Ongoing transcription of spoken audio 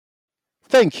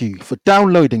Thank you for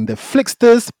downloading the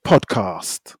Flicksters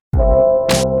podcast.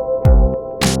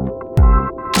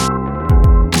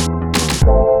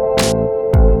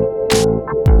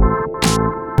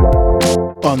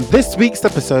 On this week's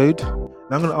episode, now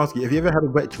I'm going to ask you, have you ever had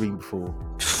a wet dream before?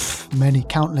 Many,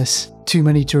 countless, too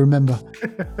many to remember.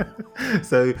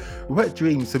 So wet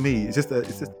dreams to me, it's just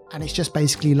and it's just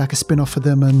basically like a spin-off for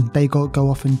them, and they go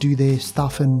off and do their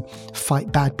stuff and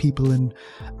fight bad people and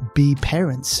be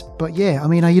parents. But yeah, I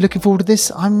mean, are you looking forward to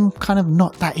this? I'm kind of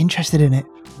not that interested in it.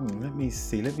 Let me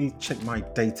see. Let me check my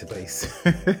database.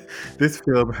 This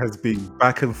film has been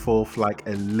back and forth like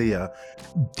a Lear.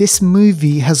 This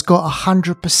movie has got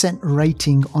 100%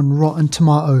 rating on Rotten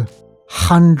Tomato.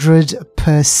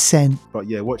 100%. But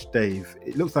yeah, watch Dave.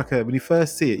 It looks like when you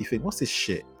first see it, you think, what's this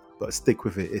shit? But stick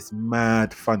with it. It's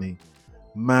mad funny.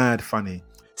 Mad funny.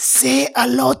 Say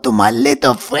hello to my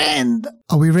little friend.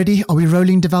 Are we ready? Are we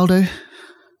rolling, Devaldo?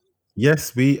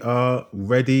 Yes, we are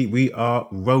ready. We are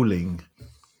rolling.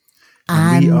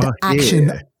 And we are action.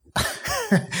 Here.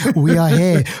 We are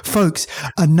here, folks.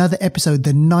 Another episode,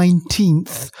 the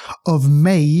 19th of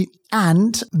May,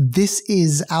 and this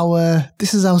is our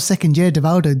second year,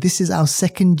 Devaldo. This is our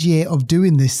second year of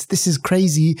doing this. This is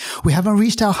crazy. We haven't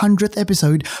reached our 100th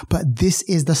episode, but this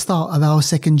is the start of our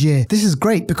second year. This is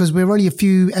great because we're only a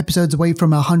few episodes away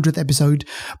from our 100th episode,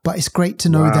 but it's great to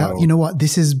know that, you know what,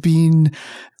 this has been...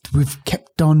 We've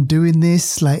kept on doing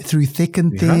this like through thick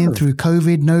and thin, through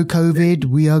COVID, no COVID.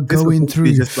 We are going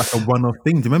through. Just like a one-off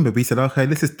thing. Do you remember? We said, okay,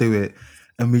 let's just do it.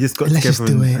 And we just got together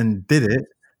and did it.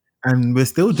 And we're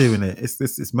still doing it. It's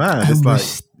mad. It's like,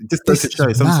 it just goes to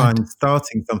show sometimes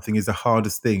starting something is the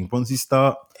hardest thing. Once you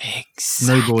start,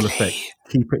 snowball effect.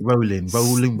 Keep it rolling.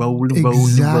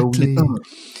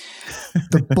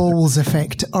 The balls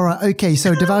effect. All right, okay.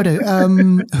 So Devaldo,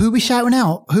 who we shouting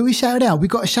out? We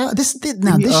got a shout. This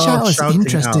shout is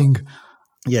interesting. Out.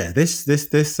 Yeah, this is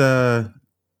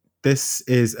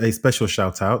a special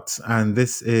shout out, and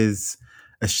this is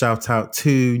a shout out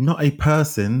to not a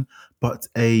person but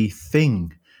a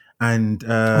thing, and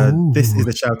this is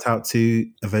a shout out to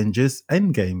Avengers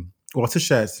Endgame. Or I should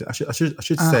say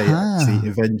actually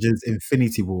Avengers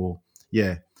Infinity War.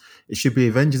 Yeah. It should be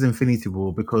Avengers Infinity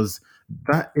War because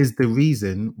that is the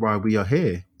reason why we are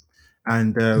here.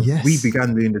 And we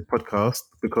began doing this podcast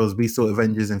because we saw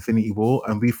Avengers Infinity War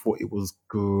and we thought it was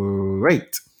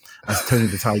great, as Tony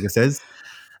the Tiger says.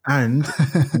 And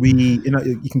you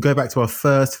can go back to our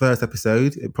first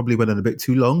episode. It probably went on a bit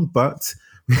too long, but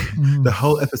the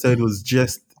whole episode was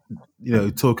just,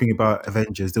 talking about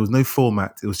Avengers. There was no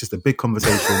format. It was just a big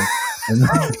conversation. And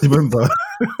remember,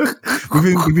 we've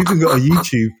even got a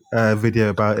YouTube video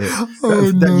about it.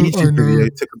 That YouTube video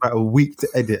took about a week to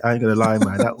edit. I ain't gonna lie,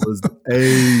 man. That was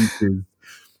ages.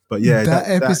 But yeah, that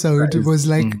episode was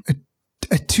like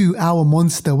a 2-hour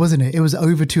monster, wasn't it? It was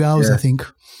over 2 hours, I think.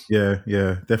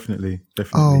 Yeah, definitely.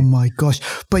 Oh my gosh.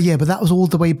 But that was all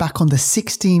the way back on the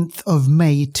 16th of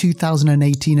May,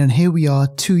 2018. And here we are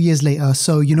 2 years later.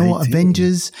 So you know what?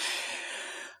 Avengers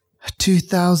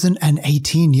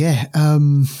 2018. Yeah.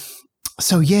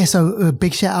 So a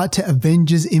big shout out to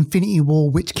Avengers Infinity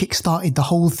War, which kickstarted the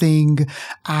whole thing.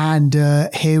 And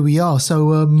here we are.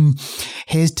 So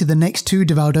here's to the next two,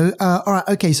 Devaldo. All right.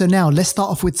 Okay. So now let's start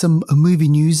off with some movie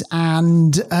news.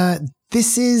 And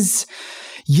this is...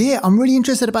 Yeah, I'm really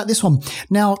interested about this one.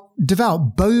 Now,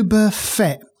 Deval, Boba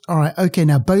Fett. All right, okay,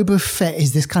 now Boba Fett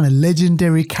is this kind of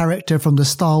legendary character from the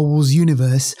Star Wars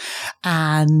universe.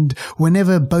 And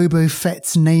whenever Boba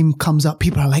Fett's name comes up,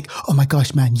 people are like, oh my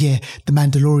gosh, man, yeah, the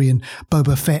Mandalorian,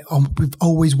 Boba Fett. We've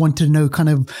always wanted to know kind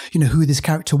of, who this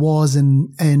character was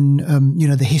and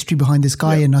the history behind this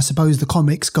guy. Yeah. And I suppose the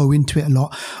comics go into it a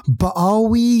lot. But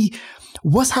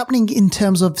what's happening in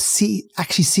terms of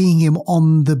actually seeing him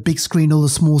on the big screen or the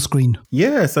small screen?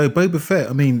 Yeah, so Boba Fett,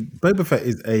 Boba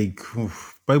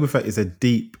Fett is a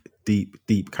deep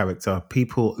character.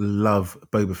 People love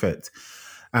Boba Fett.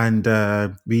 And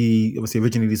we obviously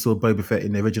originally saw Boba Fett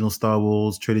in the original Star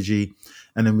Wars trilogy.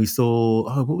 And then we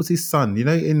saw, what was his son?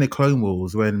 In the Clone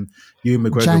Wars when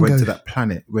Ewan McGregor went to that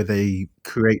planet where they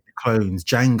create the clones,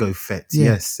 Jango Fett. Yeah.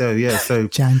 Yes. So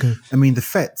Jango. The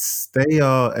Fetts, they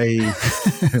are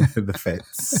the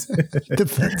Fetts. The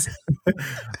Fetts.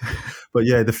 But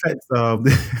yeah, the Fetts are,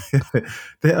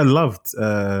 they are loved,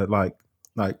 like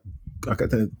I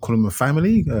call them a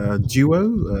family,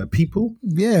 duo, people.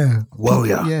 Yeah.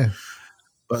 Warrior. Yeah.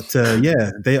 But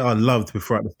they are loved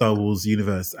throughout the Star Wars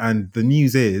universe. And the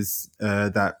news is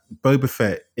that Boba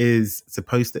Fett is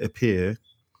supposed to appear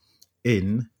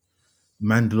in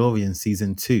Mandalorian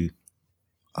Season 2.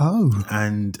 Oh,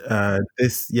 And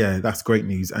that's great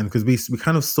news. And because we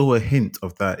kind of saw a hint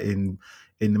of that in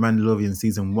The Mandalorian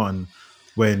season 1,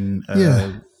 when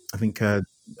yeah. I think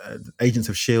Agents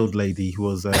of Shield lady who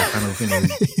was kind of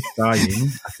dying,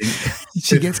 I think,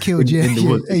 She gets killed. Yeah, in the yeah.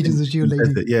 woods Agents of in Shield the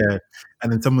lady. desert, yeah.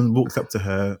 And then someone walks up to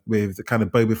her with the kind of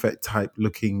Boba Fett type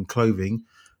looking clothing.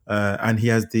 And he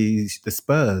has the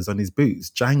spurs on his boots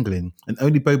jangling, and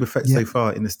only Boba Fett Yeah, so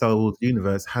far in the Star Wars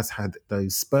universe has had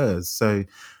those spurs. So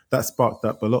that sparked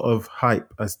up a lot of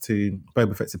hype as to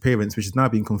Boba Fett's appearance, which has now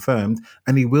been confirmed,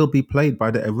 and he will be played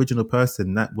by the original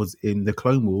person that was in the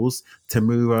Clone Wars,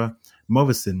 Tamura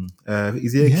Morrison.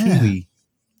 Is he a yeah. Kiwi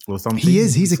or something? He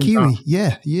is. He's He's a Kiwi.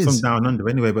 Yeah, he from is. down under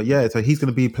anyway. But yeah, so he's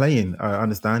going to be playing, I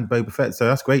understand, Boba Fett. So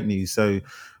that's great news. So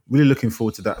really looking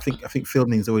forward to that. I think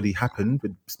filming's already happened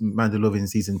with Mandalorian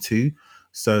season 2.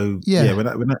 So yeah, Yeah. when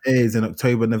that airs in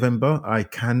October, November, I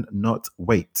cannot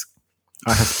wait.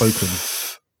 I have spoken.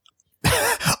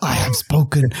 I have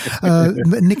spoken.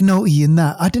 Nick Nolte in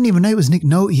that. I didn't even know it was Nick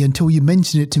Nolte until you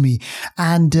mentioned it to me.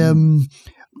 And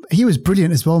he was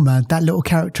brilliant as well, man. That little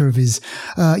character of his.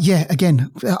 Yeah,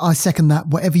 again, I second that.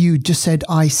 Whatever you just said,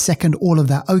 I second all of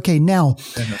that. Okay, now,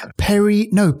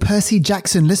 Percy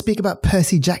Jackson. Let's speak about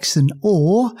Percy Jackson.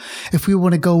 Or if we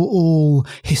want to go all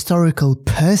historical,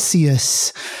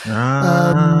 Perseus.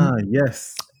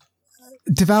 Yes.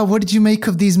 Deval, what did you make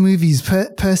of these movies?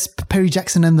 Perry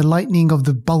Jackson and the Lightning of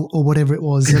the Bolt, or whatever it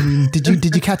was. I mean, did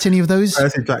you catch any of those?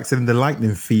 Percy Jackson and the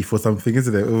Lightning Thief or something,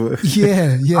 isn't it? Or,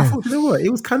 Yeah, yeah. I thought, you know what?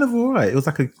 It was kind of all right. It was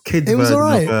like a kid's It was version all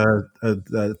right. of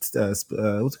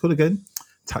what's it called again?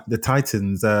 The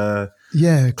Titans.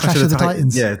 Yeah, Clash of the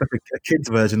Titans. Yeah, it's like a kid's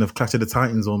version of Clash of the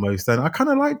Titans almost. And I kind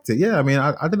of liked it. Yeah, I mean,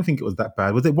 I didn't think it was that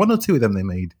bad. Was it 1 or 2 of them they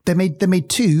made? They made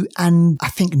 2, and I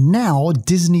think now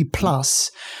Disney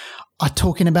Plus are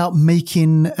talking about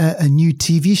making a new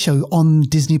TV show on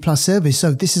Disney Plus service.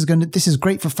 So this is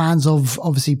great for fans of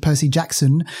obviously Percy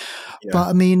Jackson. Yeah. But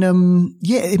I mean,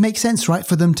 it makes sense, right,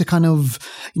 for them to kind of,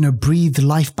 breathe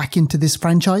life back into this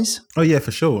franchise. Oh yeah,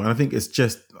 for sure. And I think it's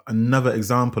just another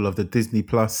example of the Disney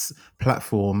Plus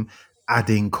platform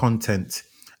adding content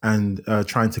and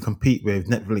trying to compete with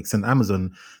Netflix and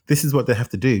Amazon. This is what they have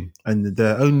to do. And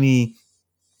the only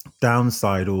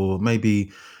downside, or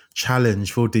maybe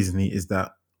challenge for Disney, is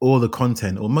that all the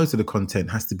content, or most of the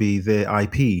content, has to be their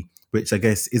IP, which I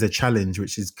guess is a challenge,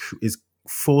 which is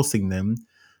forcing them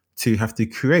to have to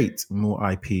create more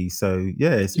IP. So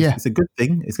yeah, it's a good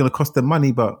thing. It's going to cost them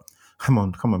money, but come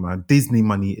on, man. Disney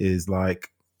money is like,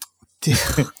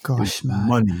 gosh, man,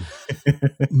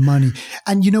 money.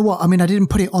 And you know what? I mean, I didn't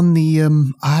put it on the.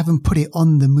 I haven't put it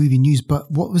on the movie news, but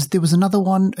there was another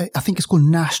one. I think it's called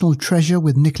National Treasure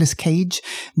with Nicolas Cage.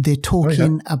 They're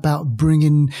talking about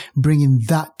bringing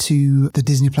that to the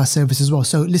Disney Plus service as well.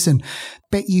 So listen,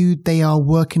 bet you they are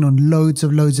working on loads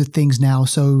of things now.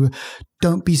 So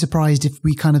don't be surprised if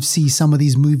we kind of see some of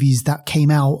these movies that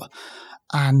came out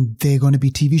and they're going to be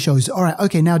TV shows. All right.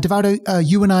 Okay. Now, Devaldo,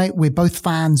 you and I, we're both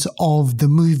fans of the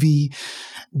movie,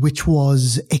 which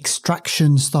was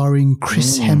Extraction, starring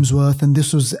Chris Hemsworth. And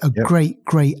this was a great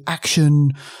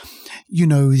action,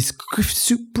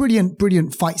 it's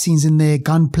brilliant fight scenes in there,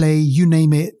 gunplay, you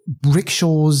name it,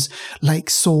 rickshaws, like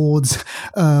swords.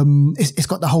 It's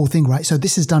got the whole thing, right? So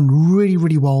this is done really,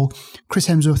 really well. Chris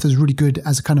Hemsworth is really good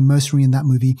as a kind of mercenary in that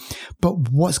movie. But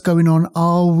what's going on?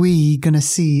 Are we going to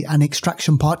see an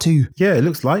Extraction Part 2? Yeah, it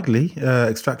looks likely.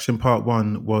 Extraction Part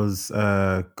 1 was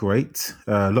great.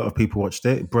 A lot of people watched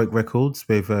it. It broke records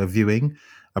with viewing,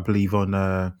 I believe,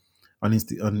 on I was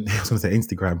going to say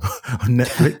Instagram, on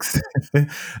Netflix.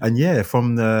 And yeah,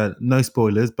 from no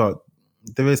spoilers, but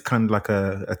there is kind of like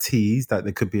a tease that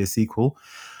there could be a sequel.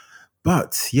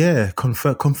 But yeah,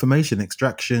 confirmation,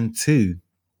 Extraction 2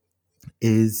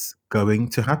 is going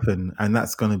to happen. And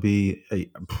that's going to be,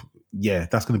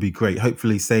 that's going to be great.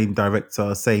 Hopefully same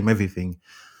director, same everything.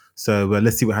 So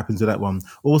let's see what happens with that one.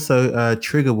 Also,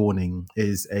 Trigger Warning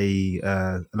is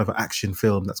another action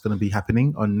film that's going to be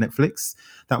happening on Netflix.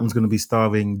 That one's going to be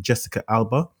starring Jessica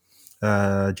Alba.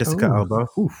 Alba,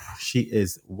 she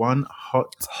is one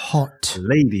hot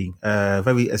lady.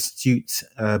 Very astute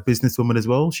businesswoman as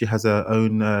well. She has her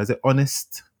own. Is it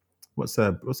Honest? What's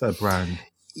her brand?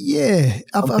 Yeah,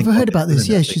 I've heard about this.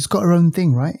 Yeah, she's got her own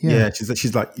thing, right? Yeah,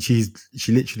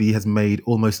 she literally has made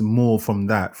almost more from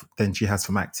that than she has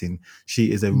from acting.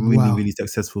 She is a really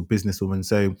successful businesswoman.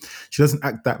 So she doesn't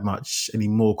act that much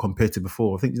anymore compared to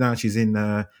before. I think now she's in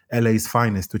LA's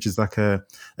Finest, which is like a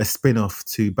spin-off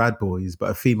to Bad Boys, but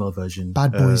a female version.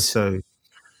 Bad Boys. So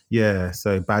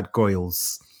Bad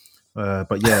Goyles.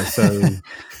 But yeah, so I think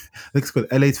it's called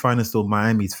LA's Finest or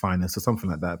Miami's Finest or something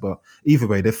like that. But either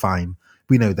way, they're fine.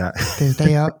 We know that.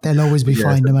 They'll always be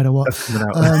fine no matter what. That's coming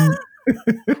out on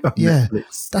Yeah,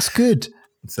 Netflix. that's good.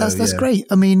 So, That's great.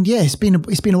 I mean, yeah, it's been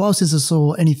a while since I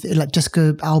saw anything like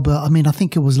Jessica Alba. I mean, I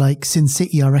think it was like Sin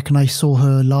City. I reckon I saw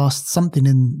her last, something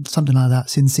like that,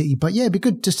 Sin City. But yeah, it'd be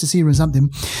good just to see her in something.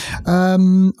 All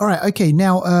right, okay.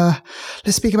 Now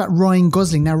let's speak about Ryan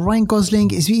Gosling. Now Ryan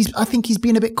Gosling I think he's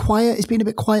been a bit quiet. It's been a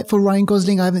bit quiet for Ryan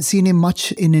Gosling. I haven't seen him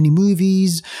much in any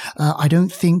movies. I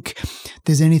don't think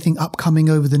there's anything upcoming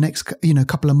over the next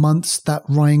couple of months that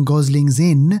Ryan Gosling's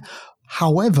in.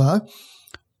 However,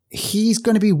 he's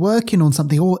going to be working on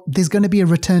something, or there's going to be a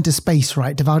return to space,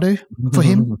 right, Devaldo, for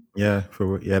him? Yeah,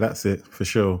 that's it for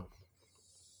sure.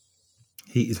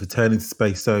 He is returning to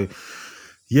space. So,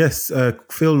 yes,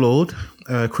 Phil Lord,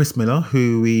 Chris Miller,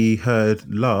 who we heard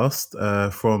last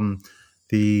from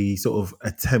the sort of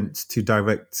attempt to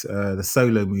direct the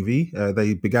Solo movie.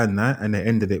 They began that and they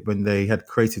ended it when they had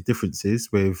creative differences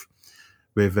with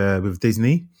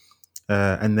Disney,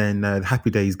 and then the Happy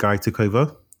Days guy took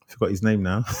over. Forgot his name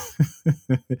now.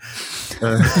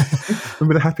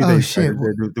 Remember the Happy Days?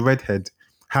 The redhead,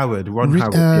 Howard, Ron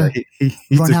Howard. He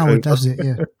Ron Howard does it.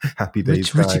 Yeah, Happy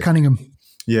Days. Richie Cunningham.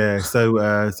 Yeah.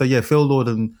 So yeah, Phil Lord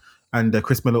and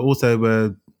Chris Miller also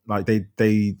were like they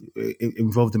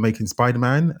involved in making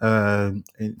Spider-Man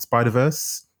in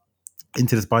Spider-Verse.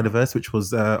 Into the Spider-Verse, which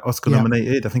was Oscar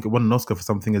nominated. I think it won an Oscar for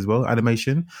something as well,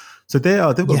 animation. So they've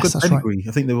got a good pedigree. Right.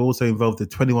 I think they were also involved in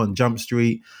 21 Jump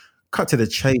Street. Cut to the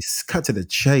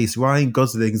chase. Ryan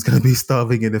Gosling is going to be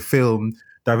starring in a film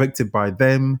directed by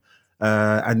them.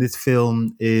 And this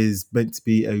film is meant to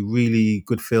be a really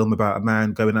good film about a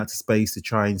man going out to space to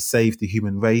try and save the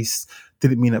human race.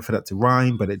 Didn't mean for that to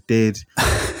rhyme, but it did.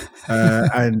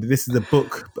 And this is a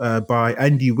book by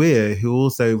Andy Weir, who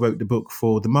also wrote the book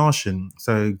for The Martian.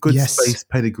 So good space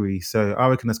pedigree. So I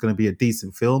reckon that's going to be a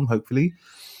decent film, hopefully.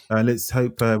 Let's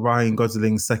hope Ryan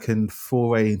Gosling's second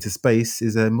foray into space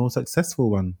is a more successful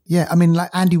one. Yeah, I mean, like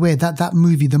Andy Weir, that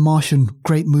movie, The Martian,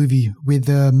 great movie with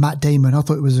Matt Damon. I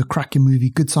thought it was a cracking movie,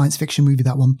 good science fiction movie,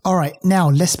 that one. All right, now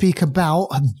let's speak about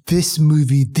this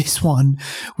movie, this one,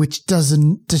 which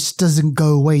just doesn't go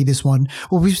away, this one.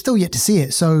 Well, we've still yet to see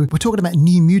it. So we're talking about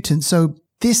New Mutants. So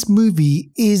this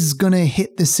movie is going to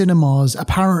hit the cinemas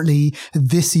apparently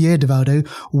this year, Devaldo.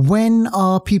 When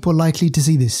are people likely to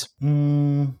see this?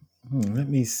 Let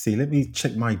me see. Let me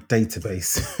check my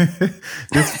database.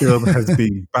 This film has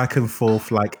been back and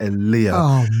forth like a Lear.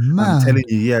 Oh, man. I'm telling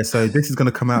you, yeah. So this is going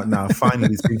to come out now.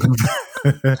 Finally, it's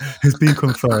been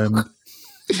confirmed.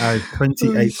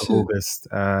 28th of August.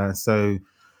 So,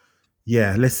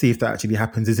 yeah, let's see if that actually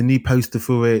happens. There's a new poster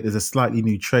for it. There's a slightly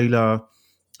new trailer.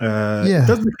 It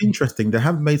does look interesting. They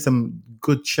have made some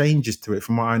good changes to it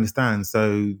from what I understand.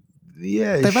 So,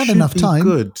 yeah, they've had enough time.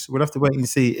 Good. We'll have to wait and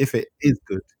see if it is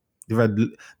good.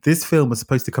 This film was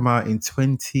supposed to come out in early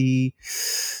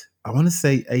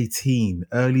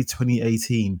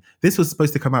 2018. This was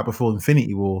supposed to come out before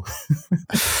Infinity War.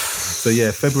 So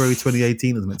yeah, February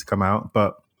 2018 was meant to come out,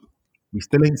 but we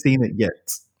still ain't seen it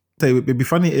yet. So it'd be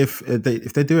funny if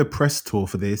they do a press tour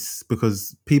for this,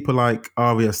 because people like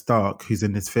Arya Stark, who's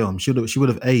in this film, she would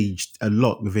have aged a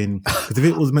lot within. Because if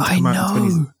it was meant to come out in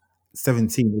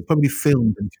 2017, it was probably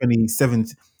filmed in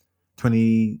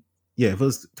 2017. Yeah, if it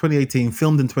was 2018,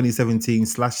 filmed in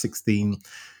 2017/16,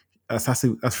 that's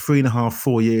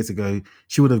 3.5-4 years ago.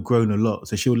 She would have grown a lot.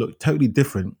 So she would look totally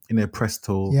different in her press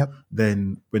tour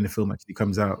than when the film actually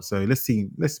comes out. So let's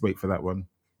wait for that one.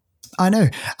 I know.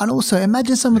 And also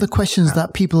imagine some of the questions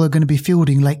that people are going to be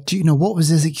fielding. Like, do you know, what was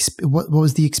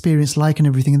the experience like and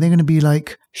everything? And they're going to be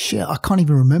like, shit, I can't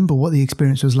even remember what the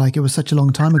experience was like. It was such a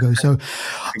long time ago. So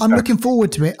I'm looking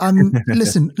forward to it.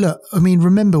 Listen, look, I mean,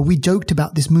 remember we joked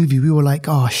about this movie. We were like,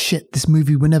 oh shit, this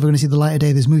movie, we're never going to see the light of day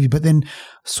of this movie. But then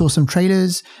saw some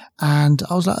trailers and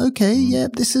I was like, okay, yeah,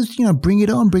 this is, bring it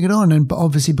on. And, but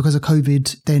obviously because of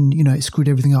COVID, then, it screwed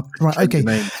everything up. Right. Okay.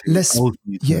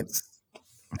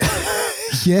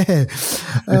 Yeah.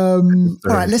 All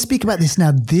right, let's speak about this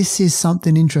now. This is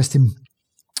something interesting.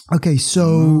 Okay,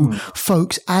 so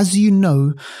folks, as you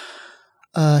know,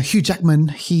 Hugh Jackman,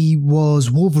 he was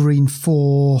Wolverine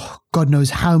for God knows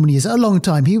how many years, a long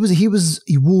time. He was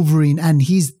Wolverine, and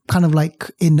he's kind of like,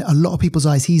 in a lot of people's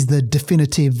eyes, he's the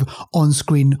definitive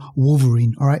on-screen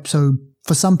Wolverine. All right, so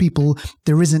for some people,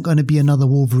 there isn't going to be another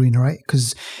Wolverine, all right?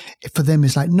 Because for them,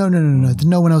 it's like, no.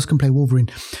 No one else can play Wolverine.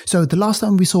 So the last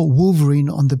time we saw Wolverine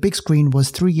on the big screen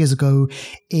was 3 years ago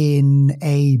in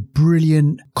a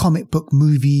brilliant comic book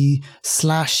movie /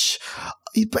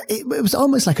 but it was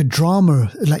almost like a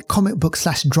drama, like comic book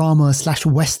 / drama /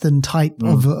 Western type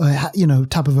of,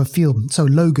 type of a film. So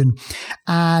Logan.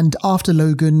 And after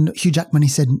Logan, Hugh Jackman, he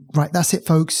said, right, that's it,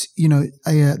 folks.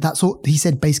 That's all. He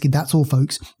said, basically, that's all,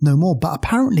 folks. No more. But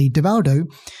apparently, Devaldo,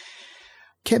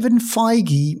 Kevin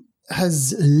Feige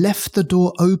has left the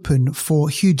door open for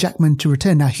Hugh Jackman to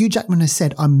return. Now, Hugh Jackman has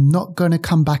said, I'm not going to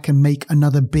come back and make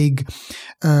another big,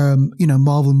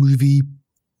 Marvel movie,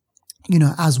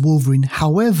 as Wolverine.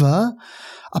 However,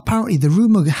 apparently the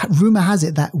rumor has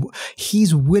it that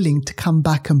he's willing to come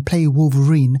back and play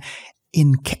Wolverine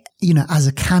as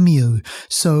a cameo.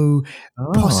 So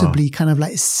possibly kind of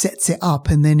like sets it up,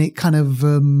 and then it kind of,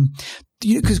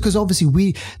 because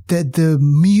obviously the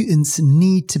mutants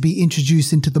need to be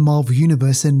introduced into the Marvel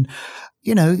universe, and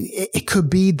it could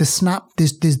be the snap.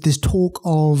 There's talk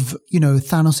of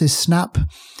Thanos' snap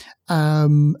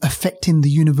affecting the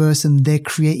universe, and they're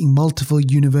creating multiple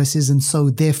universes, and so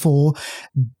therefore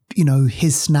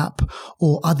his snap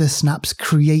or other snaps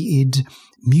created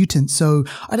mutants. So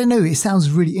I don't know, it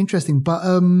sounds really interesting, but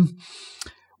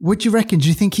what do you reckon? Do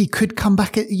you think he could come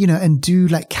back and do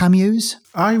like cameos?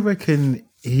 I reckon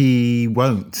he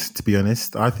won't, to be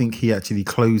honest. I think he actually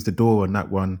closed the door on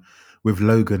that one with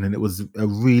Logan, and it was a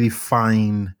really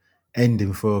fine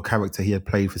ending for a character he had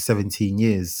played for 17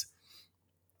 years.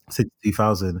 Since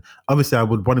 2000. Obviously, I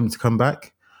would want him to come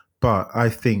back, but I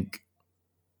think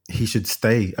he should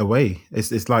stay away.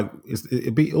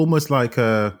 It'd be almost like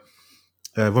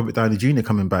Robert Downey Jr.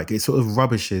 coming back. It sort of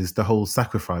rubbishes the whole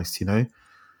sacrifice,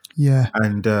 Yeah.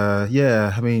 And I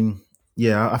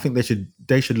think they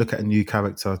should look at a new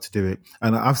character to do it.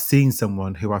 And I've seen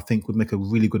someone who I think would make a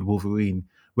really good Wolverine.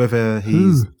 Whether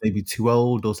he's maybe too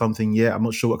old or something, I'm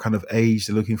not sure what kind of age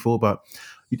they're looking for, but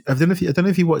I don't know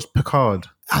if you watched Picard.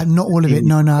 Not all of it.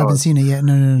 No, I haven't seen it yet.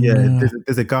 No.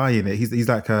 There's a guy in it. He's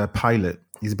like a pilot.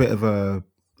 He's a bit of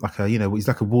he's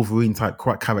like a Wolverine type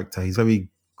character. He's very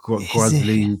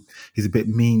gruzzly. He's a bit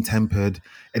mean tempered,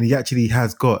 and he actually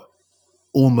has got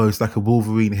almost like a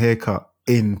Wolverine haircut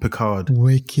in Picard.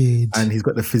 Wicked. And he's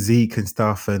got the physique and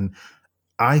stuff. And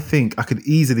I think I could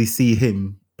easily see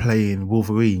him playing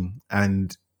Wolverine,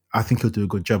 and I think he'll do a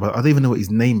good job. I don't even know what his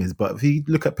name is, but if you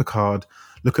look at Picard,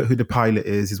 look at who the pilot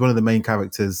is. He's one of the main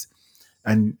characters,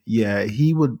 and I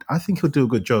think he'll do a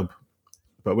good job.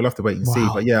 But we'll have to wait and see.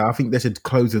 But I think they should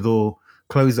close the door,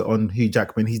 close it on Hugh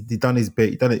Jackman. He's done his bit.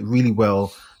 He's done it really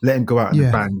well. Let him go out in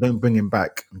a bang. Don't bring him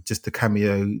back just a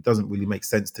cameo. It doesn't really make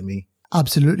sense to me.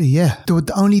 Absolutely, yeah.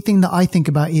 The only thing that I think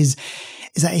about is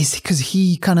that it's because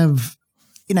he kind of,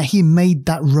 he made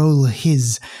that role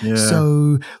his. Yeah.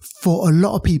 So for a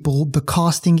lot of people, the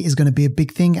casting is going to be a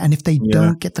big thing. And if they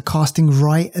don't get the casting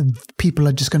right, people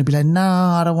are just going to be like,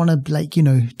 nah, I don't want to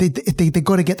they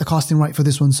got to get the casting right for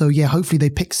this one. So hopefully they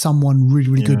pick someone really,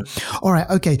 really good. All right.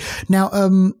 Okay. Now,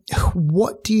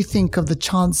 what do you think of the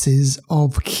chances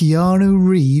of Keanu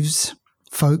Reeves,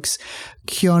 folks,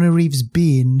 Keanu Reeves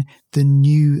being the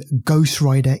new Ghost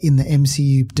Rider in the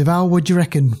MCU? Deval, what do you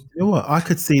reckon? You know what? I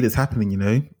could see this happening,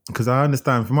 because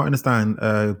from what I understand,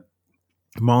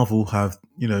 Marvel have,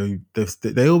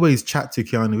 they always chat to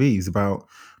Keanu Reeves about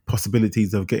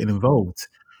possibilities of getting involved.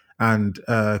 And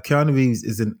Keanu Reeves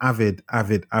is an avid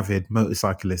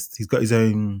motorcyclist. He's got his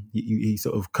own, he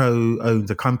sort of co-owns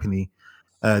a company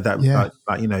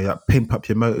that pimp up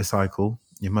your motorcycle,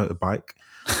 your motorbike.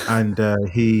 And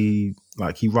he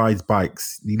rides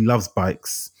bikes. He loves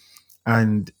bikes,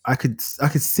 and I could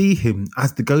see him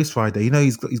as the Ghost Rider.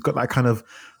 He's got that kind of,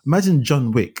 imagine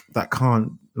John Wick.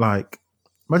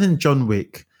 Imagine John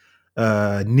Wick,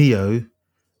 Neo,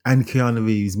 and Keanu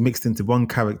Reeves mixed into one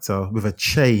character with a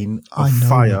chain of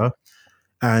fire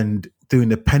and doing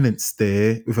the penance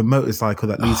there with a motorcycle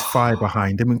that leaves fire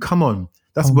behind him. I mean, come on,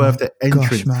 that's worth the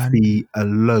entrance fee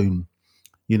alone.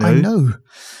 I know.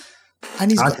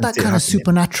 And he's got that kind of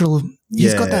supernatural.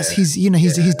 He's got that.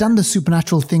 He's done the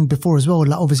supernatural thing before as well,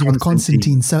 like obviously with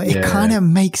Constantine. So it kind of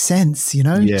makes sense,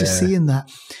 just seeing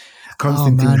that.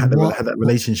 Constantine had that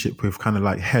relationship with kind of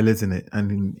like hell, isn't it?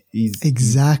 And he's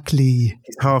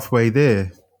halfway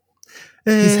there.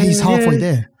 He's halfway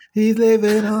there. He's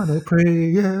living on a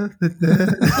prayer.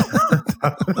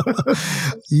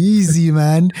 Easy,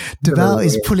 man. Deval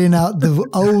is pulling out the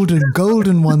old and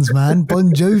golden ones, man.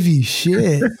 Bon Jovi,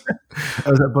 shit. Oh,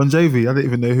 was that Bon Jovi? I didn't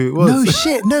even know who it was. No,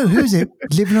 shit. No, who's it?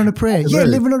 Living on a Prayer. Yeah,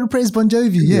 Living on a Prayer is Bon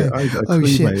Jovi. Yeah.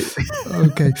 Shit.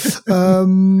 Okay.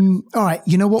 All right.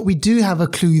 You know what we do have a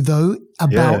clue, though,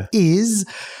 about is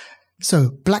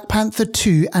So Black Panther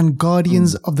 2 and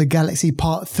Guardians of the Galaxy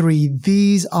Part 3,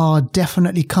 these are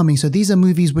definitely coming. So these are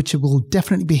movies which will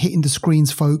definitely be hitting the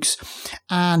screens, folks.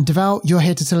 And Devout, you're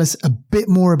here to tell us a bit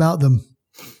more about them.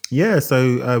 Yeah,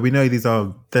 so we know these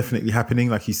are definitely happening,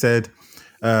 like you said.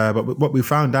 But what we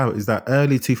found out is that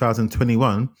early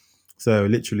 2021, so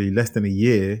literally less than a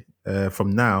year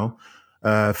from now,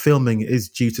 filming is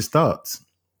due to start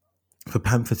for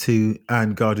Panther 2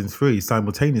 and Guardians 3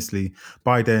 simultaneously.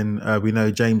 By then, we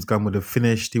know James Gunn would have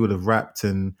finished, he would have wrapped,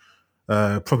 and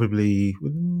probably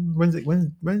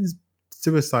when's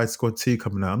Suicide Squad 2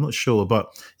 coming out? I'm not sure, but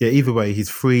yeah, either way, he's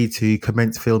free to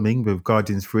commence filming with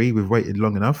Guardians 3. We've waited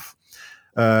long enough.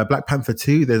 Black Panther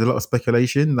 2, there's a lot of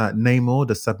speculation that Namor,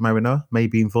 the Submariner, may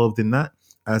be involved in that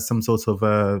as some sort of,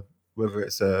 whether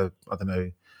it's a, I don't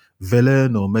know,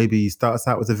 villain, or maybe he starts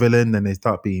out as a villain, then they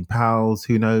start being pals,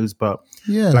 who knows? But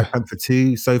Yeah. Black Panther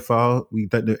 2, so far, we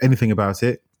don't know anything about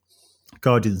it.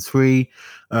 Guardians 3,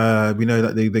 we know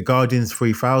that the Guardians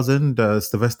 3000,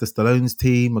 Sylvester Stallone's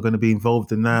team, are going to be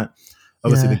involved in that.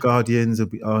 Obviously, Yeah. the Guardians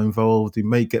are involved. We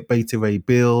may get Beta Ray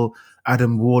Bill.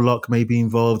 Adam Warlock may be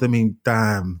involved. I mean,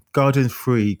 damn, Guardians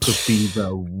 3 could be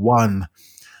the one.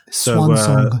 Swan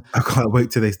song. I can't wait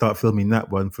till they start filming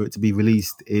that one for it to be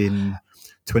released in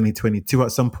 2022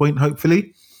 at some point,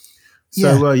 hopefully.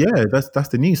 So that's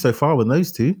the news so far on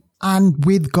those two. And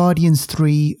with Guardians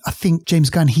 3, I think James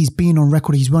Gunn, he's been on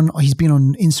record, he's been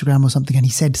on Instagram or something, and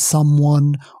he said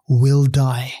someone will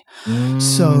die.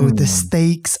 So the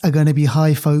stakes are going to be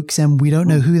high, folks, and we don't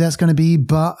know who that's going to be,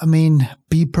 but I mean,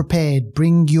 be prepared.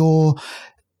 Bring your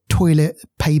toilet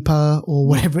paper or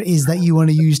whatever it is that you want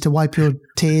to use to wipe your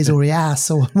tears or your ass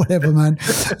or whatever, man,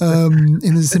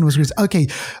 in the cinema screens. Okay.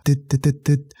 That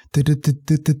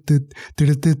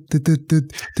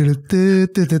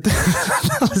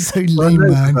was so lame,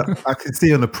 man. I can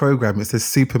see on the program it says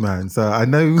Superman, so I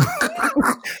know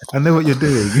I know what you're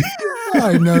doing.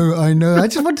 I know. I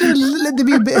just wanted to let there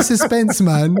be a bit of suspense,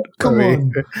 man. Come Sorry.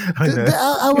 on. I know.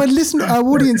 Our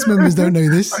audience members don't know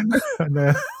this. I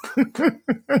know.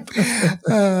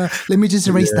 Let me just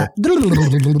erase that.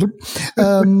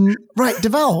 Right,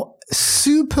 Deval,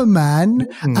 Superman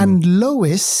and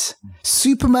Lois.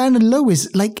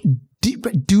 Like,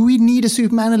 do we need a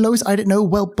Superman and Lois? I don't know.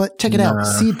 Well, but check it out.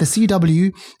 See, the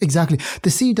CW, exactly. The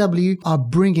CW are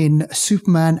bringing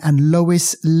Superman and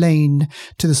Lois Lane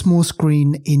to the small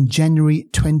screen in January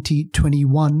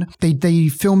 2021. They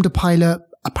filmed a pilot.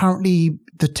 Apparently,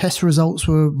 the test results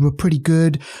were pretty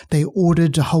good. They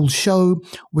ordered a whole show.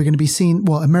 We're going to be seeing,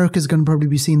 well, America's going to probably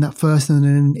be seeing that first, and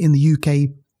then in the UK,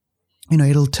 you know,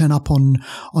 it'll turn up on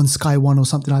Sky One or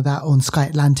something like that, on Sky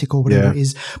Atlantic or whatever it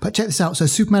is. But check this out. So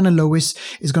Superman and Lois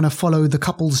is going to follow the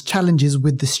couple's challenges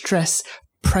with the stress,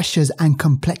 pressures and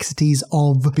complexities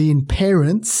of being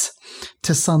parents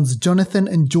to sons Jonathan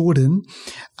and Jordan,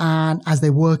 and as they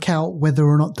work out whether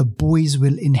or not the boys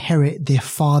will inherit their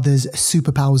father's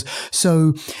superpowers.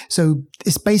 So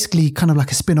it's basically kind of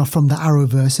like a spin-off from the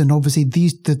Arrowverse, and obviously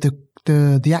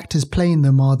the actors playing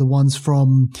them are the ones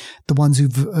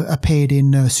who've appeared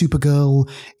in Supergirl,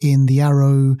 in The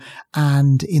Arrow,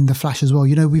 and in The Flash as well.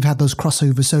 You know, we've had those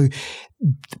crossovers, so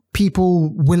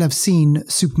people will have seen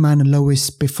Superman and Lois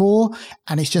before,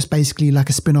 and it's just basically like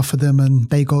a spin-off for them, and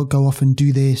they go off and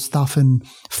do their stuff and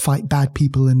fight bad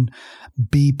people and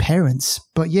be parents.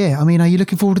 But yeah, I mean, are you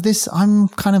looking forward to this? I'm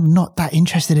kind of not that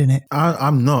interested in it.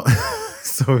 I'm not.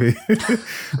 Sorry.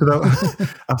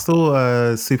 I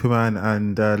saw Superman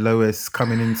and Lois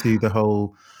coming into the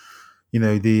whole, you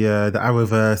know, the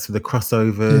Arrowverse, the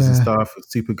crossovers and stuff with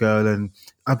Supergirl, and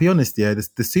I'll be honest,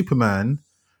 the Superman,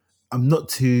 I'm not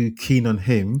too keen on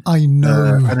him. I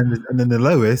know. And then the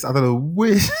Lois, I don't know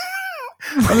where.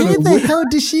 Where the hell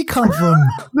did she come from?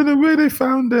 I don't know where they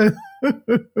found her.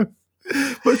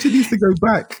 But she needs to go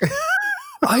back.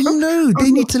 I know.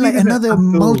 They need to like another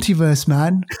multiverse,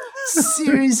 man.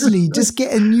 Seriously, just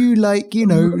get a new, like, you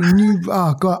know,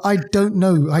 oh God, I don't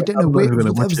know. That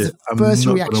was the first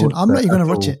reaction. I'm not even going to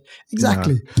watch it.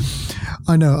 Exactly. Yeah.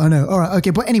 I know. All right.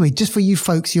 Okay. But anyway, just for you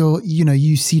folks, you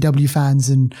CW fans,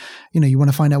 and, you know, you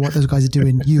want to find out what those guys are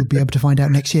doing, you'll be able to find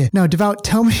out next year. Now, Devout,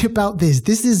 tell me about this.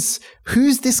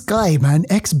 Who's this guy, man?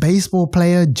 Ex-baseball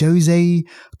player Jose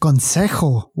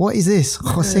Canseco. What is this?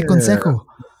 Jose Canseco.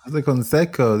 Jose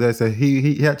Canseco,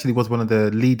 he actually was one of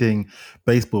the leading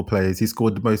baseball players. He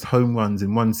scored the most home runs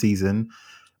in one season.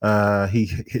 He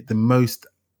hit the most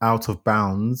out of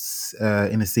bounds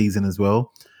in a season as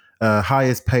well.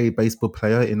 Highest paid baseball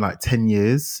player in like 10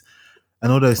 years.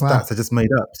 And all those stats I just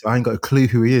made up, so I ain't got a clue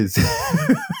who he is.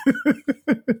 I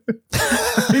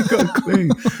ain't got a clue.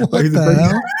 What the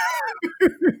hell?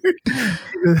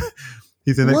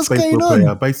 He's an What's ex-baseball going on?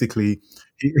 player. Basically,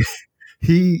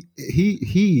 he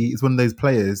is one of those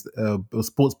players or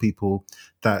sports people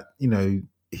that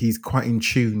he's quite in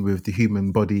tune with the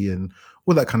human body and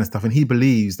all that kind of stuff, and he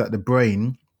believes that the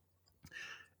brain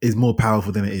is more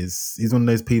powerful than it is. He's one of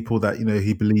those people that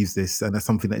he believes this, and that's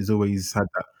something that he's always had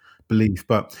that belief.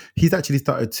 But he's actually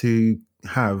started to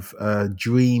have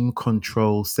dream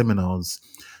control seminars.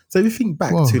 So if you think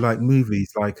back Whoa. to like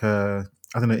movies like I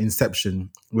don't know, Inception,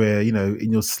 where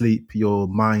in your sleep your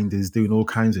mind is doing all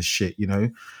kinds of shit,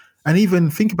 and even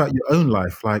think about your own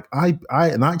life. Like I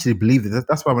actually believe that.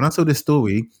 That's why when I saw this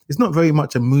story, it's not very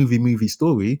much a movie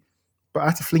story, but I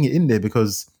had to fling it in there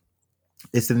because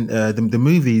it's the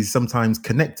movies sometimes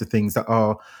connect to things that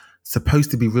are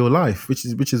supposed to be real life, which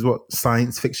is what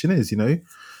science fiction is,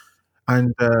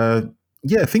 And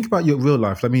think about your real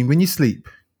life. I mean, when you sleep,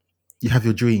 you have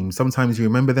your dreams. Sometimes you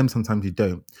remember them, sometimes you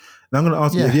don't. Now I'm going to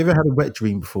ask you: have you ever had a wet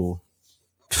dream before?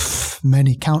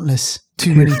 Many, countless,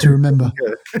 too many to remember.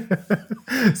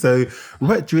 So,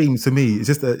 wet dreams to me,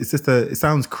 it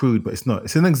sounds crude, but it's not.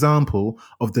 It's an example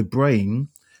of the brain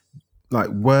like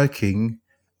working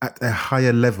at a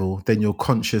higher level than your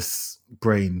conscious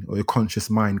brain or your conscious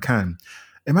mind can.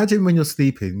 Imagine when you're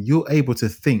sleeping, you're able to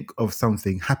think of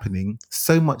something happening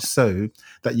so much so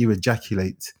that you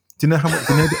ejaculate. Do you know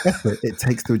the effort it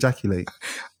takes to ejaculate?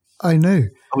 I know.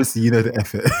 Obviously, you know the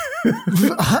effort.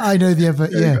 I know the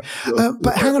effort, yeah.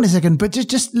 But hang on a second. But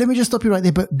just let me just stop you right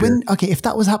there. But if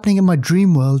that was happening in my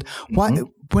dream world, why? Mm-hmm.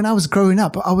 When I was growing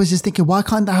up, I was just thinking, why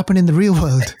can't that happen in the real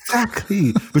world?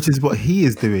 Exactly, which is what he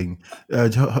is doing.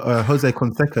 Jose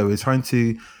Canseco is trying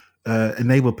to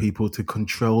enable people to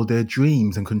control their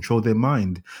dreams and control their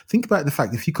mind. Think about the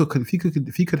fact if you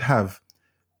could have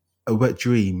a wet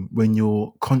dream when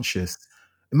you're conscious.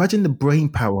 Imagine the brain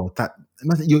power that.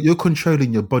 Imagine you're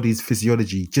controlling your body's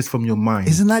physiology just from your mind.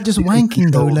 Isn't that just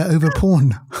wanking though, like over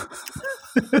porn?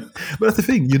 But that's the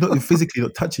thing, you're physically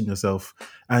not touching yourself,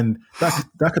 and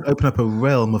that could open up a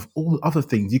realm of all other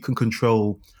things you can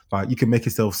control. Like you can make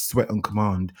yourself sweat on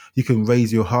command, you can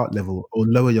raise your heart level or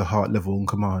lower your heart level on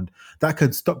command. That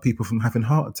could stop people from having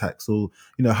heart attacks or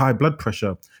high blood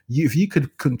pressure. If you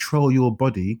could control your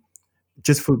body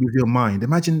just with your mind,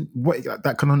 imagine what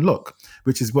that can unlock,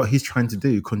 which is what he's trying to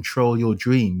do, control your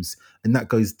dreams, and that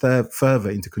goes further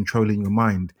into controlling your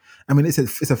mind. I mean, it's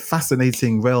a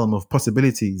fascinating realm of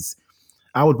possibilities.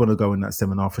 I would want to go in that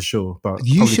seminar for sure, but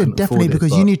you should definitely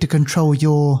because you need to control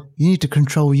your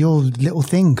little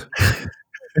thing.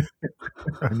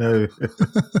 I know.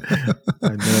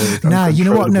 Nah, you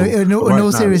know what? No, in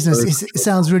all seriousness, it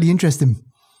sounds really interesting.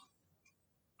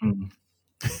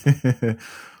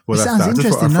 Well, it sounds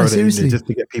interesting. No, seriously, just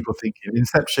to get people thinking.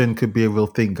 Inception could be a real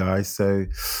thing, guys. So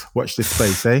watch this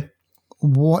space, eh?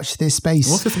 Watch this space.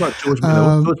 What's this about George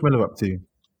Miller? What's George Miller up to?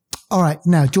 All right,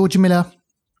 now George Miller,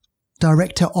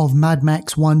 director of Mad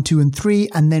Max 1, 2, and 3,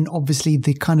 and then obviously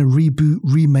the kind of reboot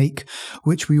remake,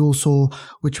 which we all saw,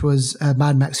 which was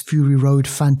Mad Max Fury Road.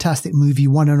 Fantastic movie,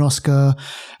 won an Oscar,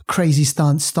 crazy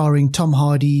stunts starring Tom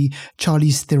Hardy,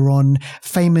 Charlize Theron.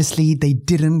 Famously, they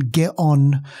didn't get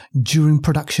on during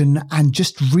production, and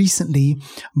just recently,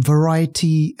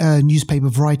 Variety newspaper,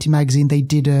 Variety magazine, they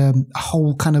did a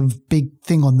whole kind of big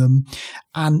thing on them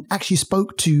and actually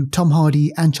spoke to Tom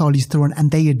Hardy and Charlize Theron,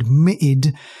 and they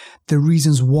admitted the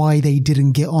reasons why they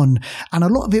didn't get on. And a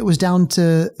lot of it was down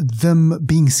to them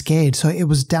being scared. So it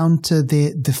was down to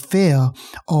the fear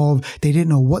of they didn't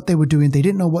know what they were doing. They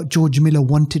didn't know what George Miller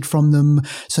wanted from them.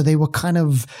 So they were kind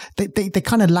of, they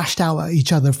kind of lashed out at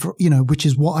each other, for, which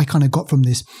is what I kind of got from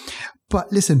this.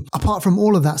 But listen, apart from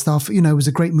all of that stuff, it was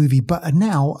a great movie. But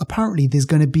now apparently there's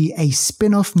going to be a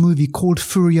spin-off movie called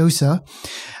Furiosa,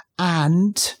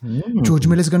 and George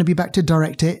Miller's going to be back to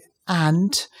direct it.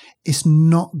 And it's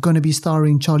not going to be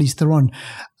starring Charlize Theron.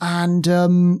 And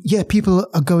people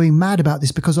are going mad about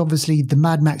this because obviously the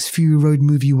Mad Max Fury Road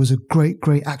movie was a great,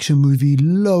 great action movie.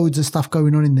 Loads of stuff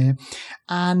going on in there.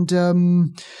 And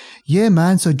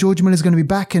man, so George Miller's going to be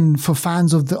back. And for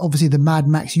fans of obviously the Mad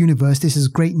Max universe, this is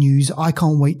great news. I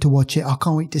can't wait to watch it. I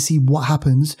can't wait to see what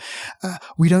happens.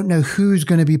 We don't know who's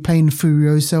going to be playing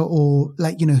Furiosa or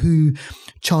who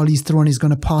Charlize Theron is going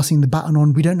to passing the baton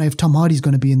on. We don't know if Tom Hardy's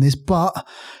going to be in this, but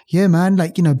yeah, man,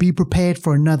 be prepared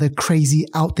for another crazy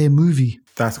out there movie.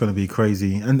 That's going to be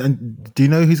crazy. And do you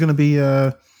know who's going to be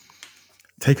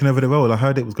taking over the role? I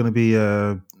heard it was going to be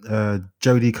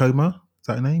Jodie Comer. Is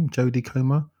that her name? Jodie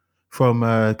Comer,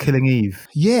 from Killing Eve.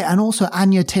 Yeah, and also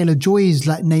Anya Taylor-Joy's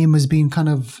like name has been kind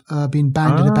of been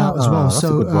bandied about as well. That's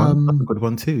So a good one. That's a good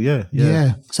one too.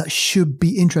 Yeah. So that should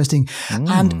be interesting.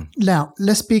 And now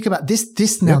let's speak about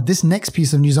this next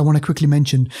piece of news I want to quickly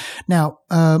mention. Now,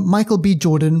 Michael B.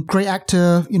 Jordan, great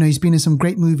actor. You know, he's been in some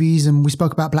great movies, and we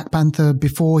spoke about Black Panther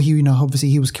before. He, you know, obviously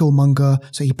he was Killmonger,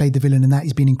 so he played the villain in that.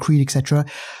 He's been in Creed, etc.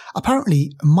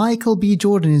 Apparently, Michael B.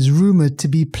 Jordan is rumored to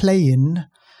be playing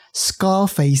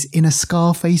Scarface in a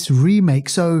Scarface remake.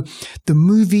 So the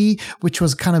movie, which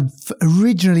was kind of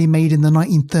originally made in the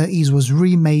 1930s, was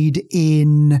remade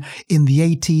in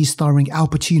the 80s, starring Al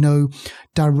Pacino,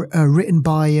 written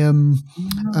by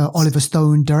Oliver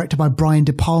Stone, directed by Brian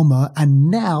De Palma, and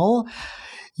now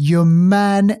your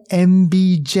man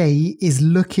MBJ is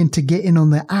looking to get in on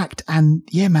the act. And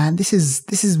yeah, man, this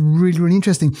is really, really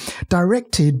interesting.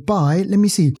 Directed by, let me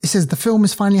see, it says the film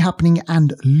is finally happening,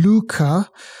 and Luca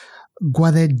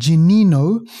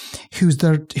Guadagnino,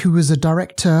 who was a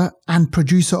director and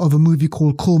producer of a movie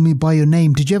called Call Me By Your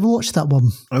Name. Did you ever watch that one?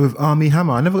 Oh, with Armie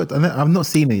Hammer. I've not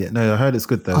seen it yet. No, I heard it's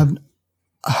good though.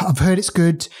 I've heard it's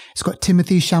good. It's got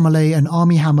Timothée Chalamet and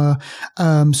Armie Hammer.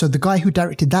 So the guy who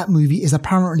directed that movie is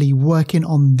apparently working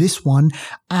on this one,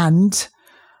 and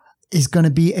is going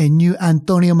to be a new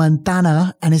Antonio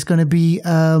Montana, and it's going to be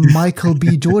Michael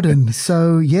B. Jordan.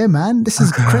 So yeah, man, this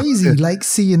is crazy. Like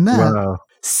seeing that. Wow.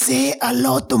 Say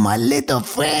hello to my little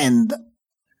friend.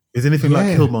 Is anything like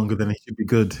Killmonger, then he should be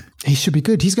good. He should be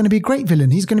good. He's going to be a great villain.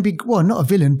 He's going to be, well, not a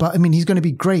villain, but I mean, he's going to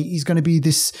be great. He's going to be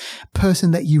this person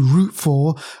that you root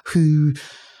for who,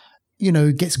 you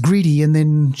know, gets greedy and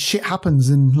then shit happens.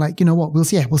 And like, you know what, we'll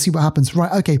see what happens.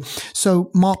 Right. Okay.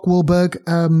 So Mark Wahlberg,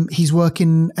 he's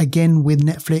working again with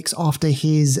Netflix after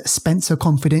his Spencer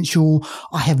Confidential.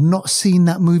 I have not seen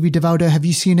that movie, Devaldo. Have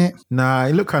you seen it? Nah,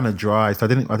 it looked kind of dry. So I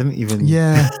didn't even.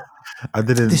 Yeah. I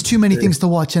didn't. There's too many things to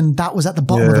watch, and that was at the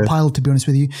bottom of the pile, to be honest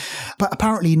with you. But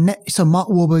apparently, so Mark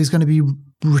Wahlberg is going to be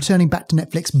returning back to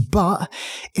Netflix, but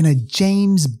in a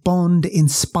James Bond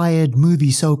inspired movie.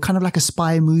 So kind of like a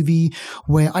spy movie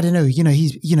where, I don't know,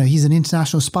 he's an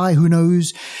international spy. Who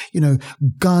knows? You know,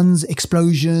 guns,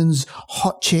 explosions,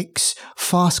 hot chicks,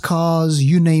 fast cars,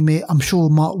 you name it. I'm sure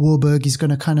Mark Wahlberg is going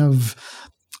to kind of,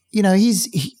 you know,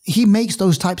 he makes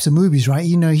those types of movies, right?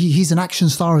 You know, he's an action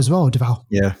star as well, Deval.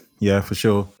 Yeah, for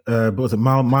sure. But was it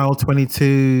Mile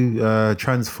 22,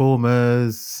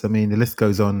 Transformers? I mean, the list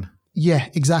goes on. Yeah,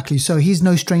 exactly. So he's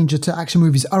no stranger to action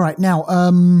movies. All right, now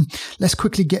let's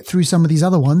quickly get through some of these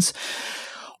other ones.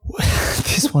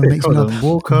 This one makes me laugh.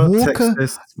 Walker,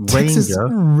 Texas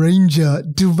Ranger.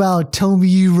 Duval, tell me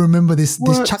you remember this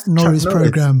Chuck Norris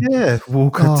program. Yeah,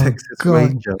 Walker, Texas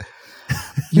Ranger.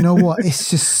 You know what? It's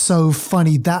just so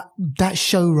funny that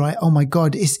show, right? Oh my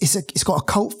God. It's got a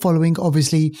cult following,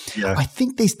 obviously. Yeah. I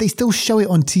think they still show it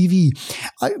on TV.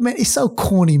 I mean, it's so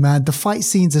corny, man. The fight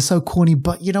scenes are so corny,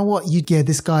 but you know what?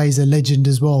 This guy is a legend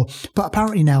as well. But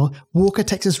apparently now Walker,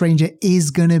 Texas Ranger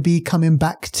is going to be coming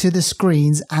back to the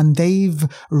screens, and they've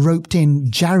roped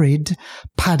in Jared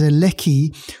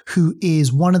Padalecki, who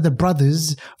is one of the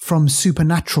brothers from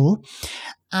Supernatural.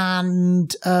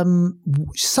 And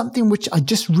something which I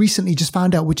just recently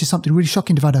found out, which is something really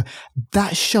shocking to find out,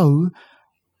 that show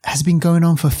has been going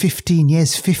on for 15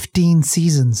 years, 15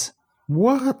 seasons.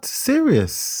 What?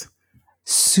 Serious?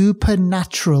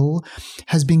 Supernatural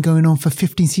has been going on for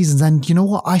 15 seasons. And you know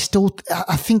what? I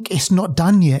think it's not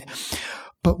done yet.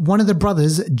 But one of the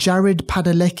brothers, Jared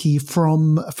Padalecki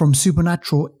from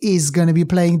Supernatural, is going to be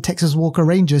playing Texas Walker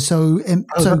Ranger. So,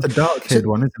 that's the dark-haired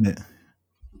one, isn't it?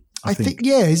 I think,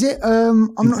 yeah, is it?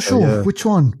 I'm not sure which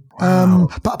one. Wow.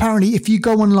 But apparently if you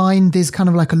go online, there's kind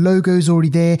of like a logo's already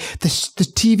there. The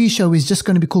TV show is just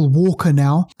going to be called Walker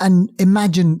now. And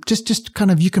imagine, just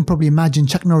kind of, you can probably imagine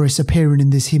Chuck Norris appearing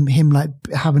in this, him like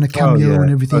having a cameo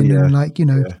and everything. And like, you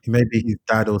know. Yeah. Maybe his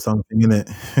dad or something, innit?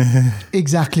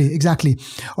 Exactly.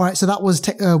 All right. So that was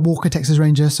Walker, Texas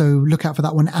Ranger. So look out for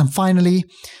that one. And finally,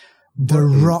 The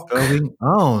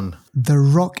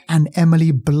Rock and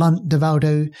Emily Blunt,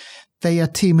 Devaldo, they are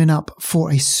teaming up for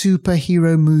a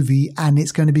superhero movie, and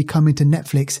it's going to be coming to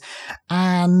Netflix.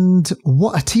 And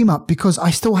what a team up, because I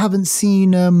still haven't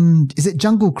seen, is it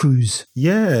Jungle Cruise?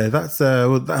 Yeah, that's,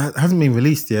 that hasn't been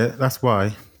released yet. That's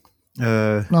why.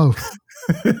 No.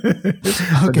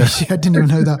 Okay, I didn't even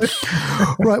know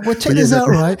that. Right, well, check this out,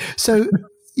 right? So,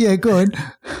 yeah, go on.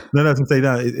 No, I was going to say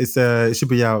that it should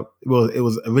be out. Well, it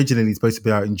was originally supposed to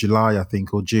be out in July, I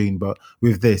think, or June, but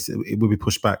with this, it will be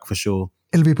pushed back for sure.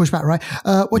 It'll be pushed back, right?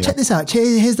 Check this out.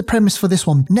 Here's the premise for this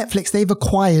one. Netflix, they've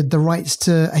acquired the rights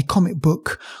to a comic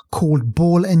book called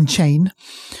Ball and Chain.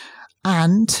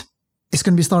 And It's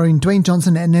going to be starring Dwayne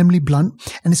Johnson and Emily Blunt,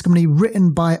 and it's going to be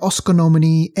written by Oscar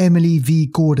nominee Emily V.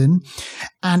 Gordon,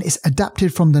 and it's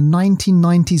adapted from the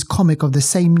 1990s comic of the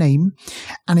same name,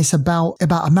 and it's about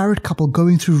a married couple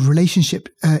going through relationship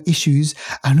issues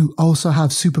and who also have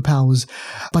superpowers,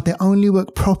 but they only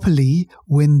work properly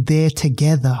when they're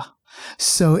together.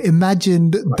 So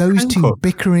imagine like those Hancock. Two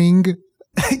bickering.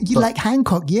 You like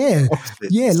Hancock, yeah.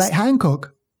 Opposites. Yeah, like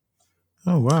Hancock.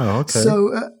 Oh, wow. Okay.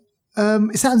 So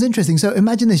it sounds interesting. So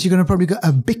imagine this. You're going to probably got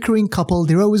a bickering couple.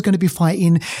 They're always going to be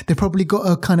fighting. They've probably got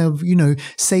to kind of,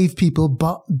 save people,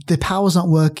 but the powers aren't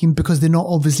working because they're not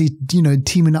obviously,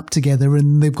 teaming up together,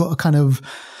 and they've got to kind of,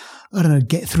 I don't know,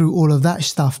 get through all of that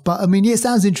stuff. But I mean, yeah, it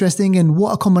sounds interesting. And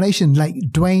what a combination, like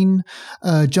Dwayne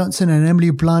Johnson and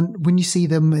Emily Blunt, when you see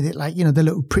them, they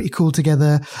look pretty cool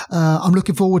together. I'm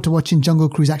looking forward to watching Jungle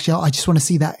Cruise. Actually, I just want to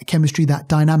see that chemistry, that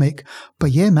dynamic.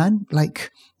 But yeah, man, like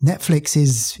Netflix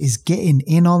is getting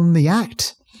in on the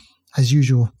act as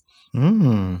usual.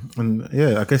 And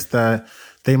yeah, I guess that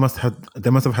they must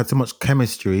have had so much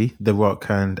chemistry, The Rock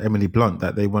and Emily Blunt,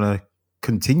 that they want to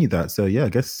continue that. So yeah, I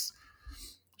guess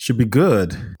should be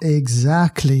good.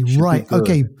 Exactly. Right. Good.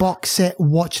 Okay. Box set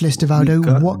watch list,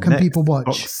 Evaldo. What can people watch?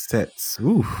 Box sets.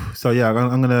 Ooh. So yeah,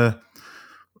 I'm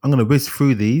gonna whiz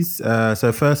through these.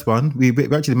 So first one, we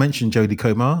actually mentioned Jodie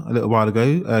Comer a little while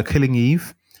ago. Killing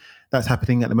Eve. That's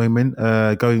happening at the moment.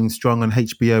 Going strong on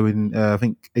HBO in I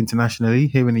think internationally,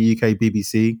 here in the UK,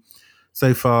 BBC.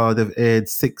 So far, they've aired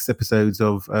 6 episodes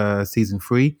of season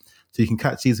 3. So you can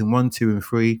catch season 1, 2, and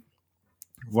 3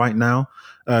 right now.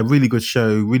 Really good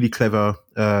show, really clever.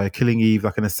 Killing Eve,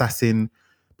 like an assassin,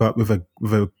 but with a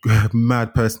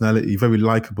mad personality, very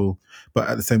likable, but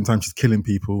at the same time she's killing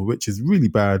people, which is really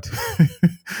bad.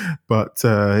 But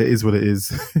it is what it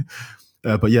is.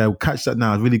 But yeah, catch that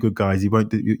now. Really good, guys. You won't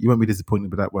be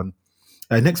disappointed with that one.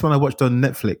 Next one I watched on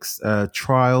Netflix,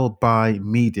 Trial by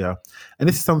Media, and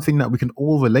this is something that we can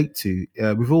all relate to.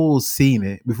 We've all seen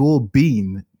it. We've all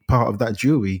been part of that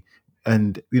jury,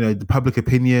 and the public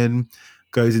opinion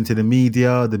goes into the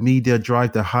media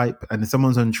drive the hype, and if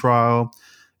someone's on trial,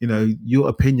 your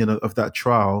opinion of that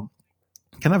trial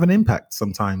can have an impact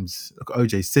sometimes. Look at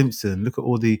O.J. Simpson, look at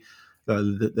all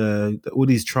all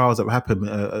these trials that happen.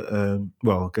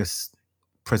 Well, I guess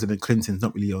President Clinton's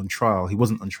not really on trial. He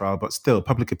wasn't on trial, but still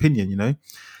public opinion,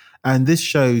 And this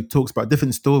show talks about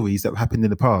different stories that have happened in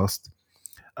the past,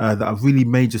 that are really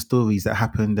major stories that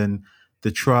happened, and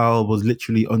the trial was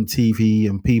literally on TV,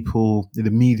 and people in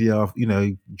the media,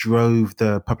 drove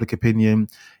the public opinion.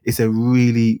 It's a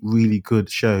really, really good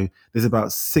show. There's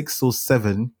about 6 or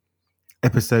 7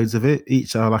 episodes of it.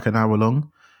 Each are like an hour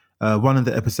long. One of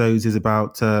the episodes is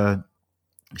about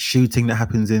shooting that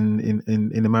happens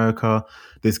in America.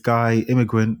 This guy,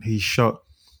 immigrant, he shot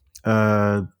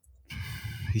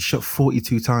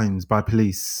 42 times by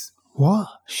police. What?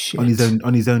 Shit.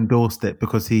 On his own doorstep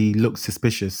because he looked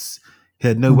suspicious. He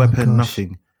had no weapon,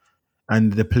 nothing.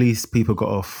 And the police people got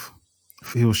off.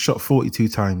 He was shot 42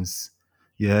 times.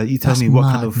 Yeah, you tell me what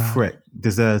kind of threat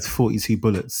deserves 42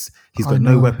 bullets. He's got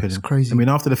no weapon. It's crazy. I mean,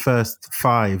 after the first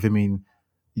 5,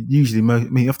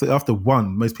 usually, after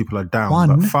 1, most people are down.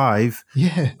 1? But 5,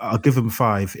 yeah, I'll give them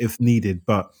 5 if needed.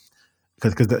 But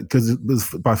because it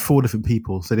was by 4 different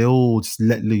people, so they all just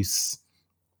let loose.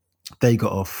 They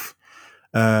got off.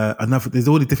 There's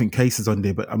all the different cases on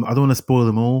there, but I don't want to spoil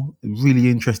them all. Really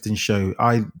interesting show.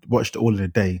 I watched it all in a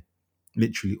day,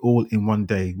 literally all in one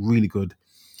day. Really good.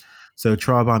 So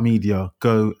Trial by Media,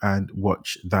 go and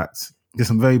watch that. There's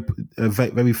some very,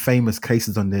 very famous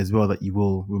cases on there as well that you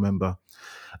will remember.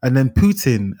 And then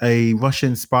Putin, a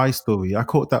Russian spy story. I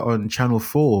caught that on Channel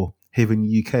 4 here in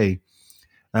the UK.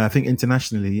 I think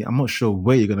internationally, I'm not sure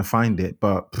where you're going to find it,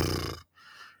 but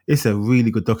it's a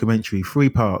really good documentary, 3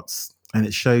 parts. And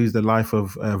it shows the life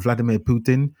of Vladimir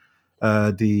Putin,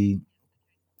 the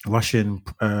Russian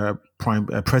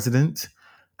president.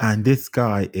 And this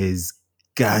guy is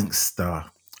gangster.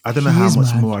 I don't know how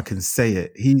much more I can say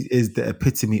it. He is the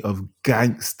epitome of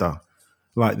gangster.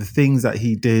 Like the things that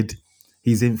he did,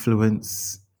 his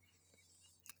influence.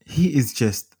 He is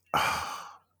just,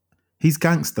 he's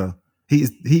gangster. He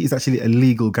is actually a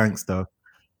legal gangster.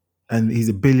 And he's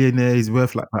a billionaire. He's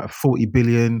worth like about 40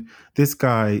 billion. This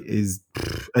guy is,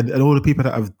 and all the people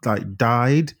that have like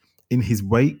died in his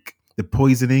wake, the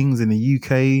poisonings in the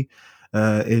UK,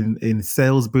 in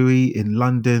Salisbury, in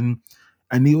London,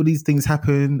 and all these things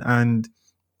happen. And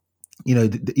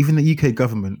even the UK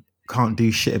government can't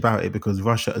do shit about it because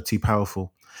Russia are too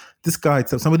powerful. This guy,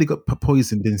 somebody got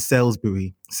poisoned in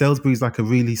Salisbury. Salisbury is like a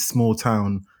really small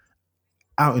town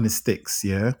out in the sticks.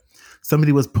 Yeah.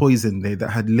 Somebody was poisoned there that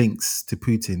had links to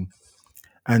Putin.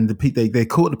 and they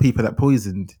caught the people that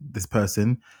poisoned this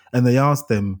person, and they asked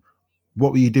them,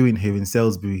 "What were you doing here in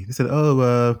Salisbury?" They said,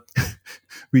 "Oh,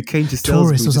 we came to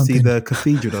Salisbury Tourists or to see something. the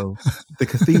cathedral." The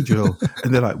cathedral.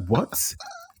 And they're like, "What?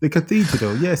 The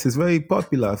cathedral? Yes, it's very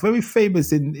popular, very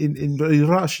famous in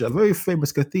Russia, very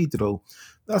famous cathedral.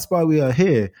 That's why we are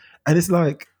here." And it's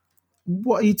like,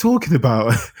 what are you talking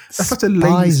about? That's such a lame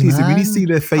Spies, excuse. And when you man. see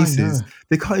their I faces, know.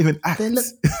 they can't even act. They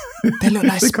look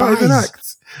like They can't even spies.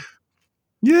 act.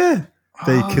 Yeah.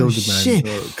 They Oh, killed the man. shit.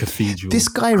 Oh, cathedral. This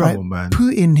guy, Come right, on, man.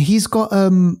 Putin, he's got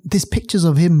these pictures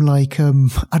of him, like, I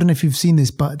don't know if you've seen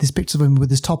this, but there's pictures of him with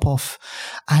his top off,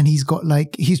 and he's got,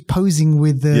 like, he's posing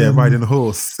with Riding a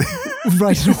horse.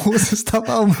 riding a horse and stuff.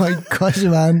 Oh my gosh,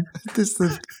 man. This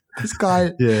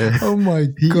guy. Yeah. Oh my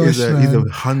He's gosh, a man.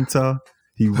 hunter.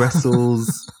 He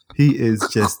wrestles. He is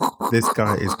just, this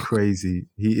guy is crazy.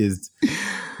 He is,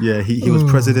 he was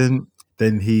president.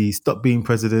 Then he stopped being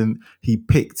president. He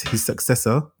picked his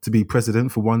successor to be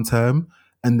president for one term.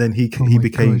 And then he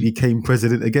became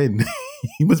president again.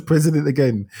 He was president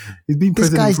again. He's been This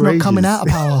president guy's for not ages. coming out of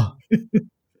power.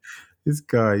 This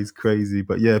guy is crazy.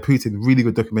 But yeah, Putin, really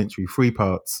good documentary, 3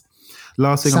 parts.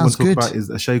 Last thing I'm going Sounds to talk good. about is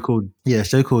a show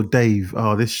called Dave.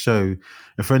 Oh, this show,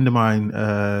 a friend of mine,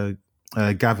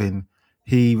 Gavin,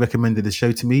 he recommended the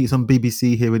show to me. It's on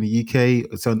BBC here in the UK.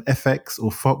 It's on FX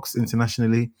or Fox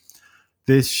internationally.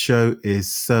 This show is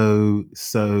so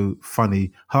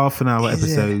funny. Half an hour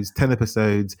episodes, 10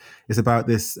 episodes. It's about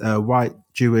this white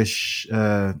Jewish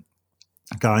guy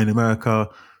in America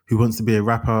who wants to be a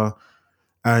rapper.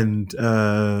 And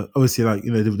obviously, like,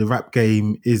 you know, the rap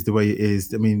game is the way it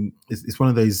is. I mean, it's one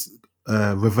of those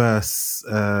reverse.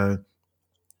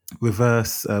 What's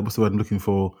the word I'm looking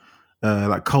for?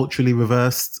 Like culturally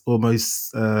reversed,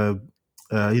 almost.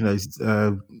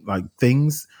 Like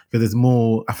things, because there's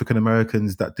more African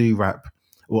Americans that do rap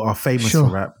or are famous for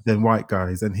rap than white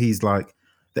guys, and he's like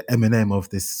the Eminem of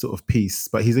this sort of piece.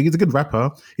 But he's a good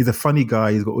rapper. He's a funny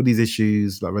guy. He's got all these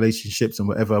issues like relationships and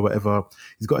whatever.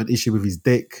 He's got an issue with his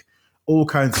dick, all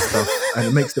kinds of stuff, and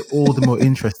it makes it all the more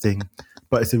interesting.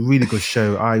 But it's a really good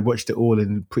show. I watched it all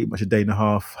in pretty much a day and a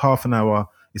half an hour.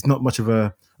 It's not much of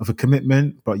a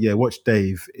commitment, but yeah, watch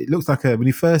Dave. It looks like when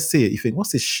you first see it, you think,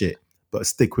 what's this shit? But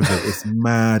stick with it. It's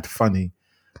mad funny.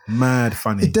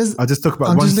 It does. I'll just talk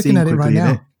about one scene quickly in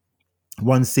it.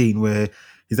 One scene where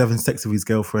he's having sex with his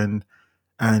girlfriend,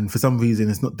 and for some reason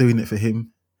it's not doing it for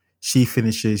him. She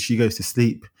finishes, she goes to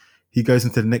sleep. He goes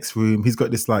into the next room. He's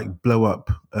got this like blow up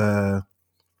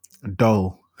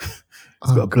doll.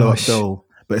 He's got a blow up doll,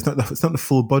 but it's not the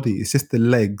full body. It's just the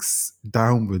legs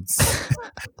downwards.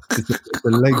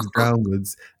 the legs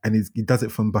downwards, and he does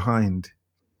it from behind.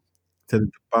 To the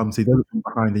bum, so he does it from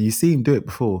behind, and you see him do it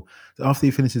before. So after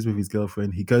he finishes with his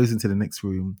girlfriend, he goes into the next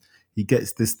room, he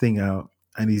gets this thing out,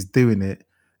 and he's doing it,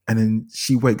 and then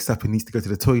she wakes up and needs to go to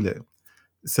the toilet.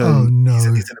 So he's in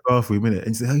the bathroom, innit?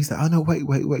 And he's like, "Oh no, wait."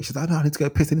 She's like, "Oh no, I need to go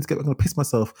piss. I'm gonna piss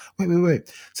myself.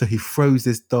 Wait." So he throws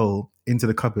this doll into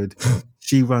the cupboard.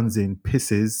 She runs in,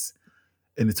 pisses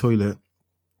in the toilet.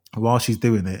 While she's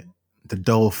doing it, the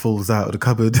doll falls out of the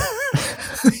cupboard.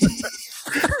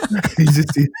 You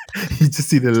just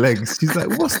see the legs. She's like,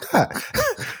 "What's that?"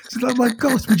 She's like, "My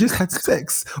gosh, we just had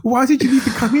sex. Why did you need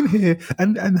to come in here?"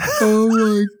 And oh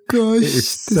my gosh, it's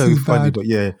so funny. Bad. But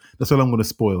yeah, that's all I'm going to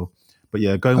spoil. But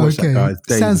yeah, go and watch that, guys.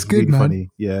 Dave, sounds good, really man. Funny.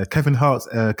 Yeah, Kevin Hart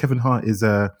is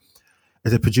a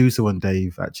producer on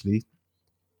Dave. Actually,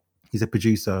 he's a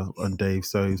producer on Dave,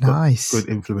 so he's got good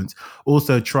influence.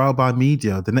 Also, Trial by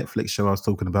Media, the Netflix show I was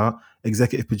talking about,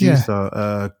 executive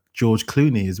producer George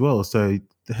Clooney as well. So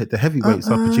the heavyweights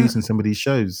are producing some of these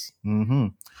shows. Mm-hmm.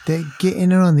 They're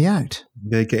getting in on the act.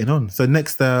 They're getting on. So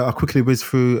next, I'll quickly whiz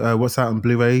through what's out on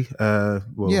Blu-ray,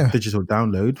 digital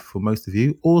download for most of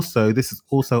you. Also, this is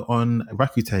also on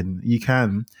Rakuten. You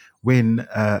can win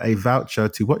a voucher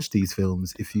to watch these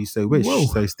films if you so wish. Whoa.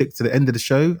 So stick to the end of the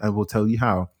show and we'll tell you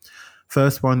how.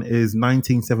 First one is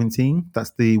 1917.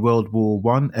 That's the World War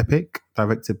I epic,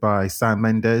 directed by Sam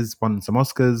Mendes, won some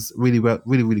Oscars.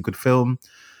 Really good film.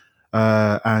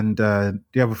 And the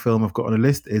other film I've got on the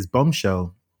list is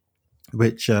Bombshell,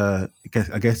 which I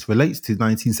guess relates to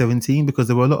 1917 because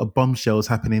there were a lot of bombshells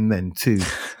happening then too.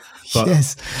 But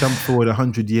jump forward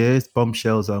 100 years,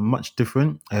 bombshells are much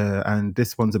different. And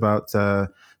this one's about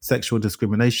sexual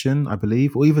discrimination, I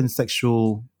believe, or even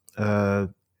sexual...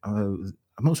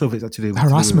 I'm not sure if it's actually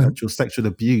harassment, actual sexual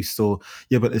abuse, but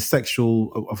it's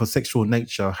of a sexual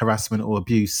nature, harassment or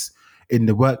abuse in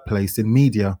the workplace, in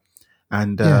media,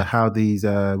 and how these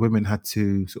women had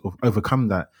to sort of overcome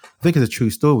that. I think it's a true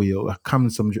story, or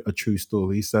comes from a true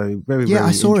story. So very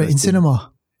I saw it in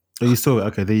cinema. Oh, you saw it?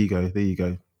 Okay, there you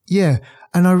go. Yeah,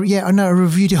 and I know I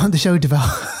reviewed it on the show, Deval.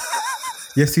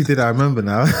 Yes, you did. I remember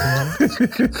now.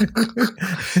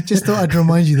 Just thought I'd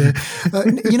remind you there.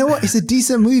 You know what? It's a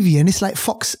decent movie, and it's like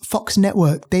Fox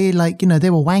Network. They like, they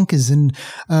were wankers, and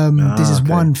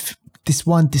this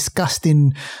one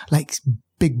disgusting like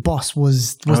big boss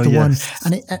was the one,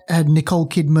 and it had Nicole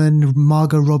Kidman,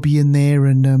 Margot Robbie in there,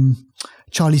 and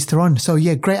Charlize Theron. So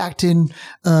yeah, great acting,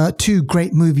 2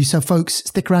 great movies. So folks,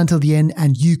 stick around till the end,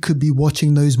 and you could be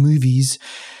watching those movies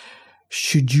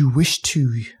should you wish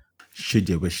to. So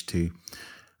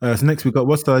next we've got,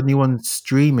 what's the new one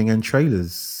streaming and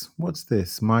trailers? What's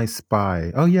this? My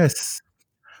Spy. Oh yes,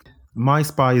 My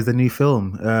Spy is the new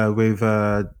film with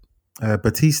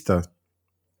Batista,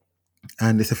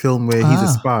 and it's a film where he's a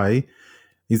spy.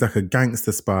 He's like a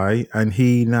gangster spy, and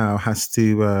he now has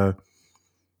to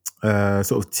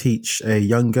sort of teach a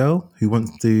young girl who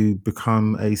wants to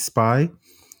become a spy.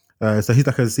 So he's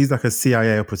like a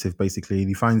CIA operative basically, and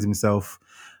he finds himself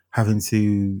having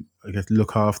to, I guess,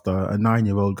 look after a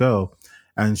 9-year-old girl,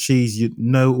 and she's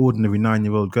no ordinary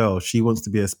 9-year-old girl. She wants to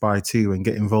be a spy too and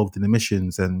get involved in the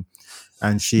missions, and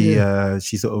she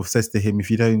sort of says to him,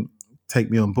 if you don't take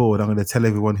me on board, I'm going to tell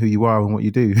everyone who you are and what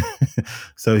you do.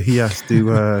 So he has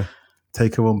to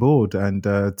take her on board and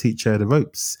teach her the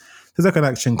ropes. It's like an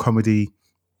action comedy,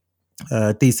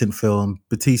 decent film.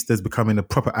 Batista's becoming a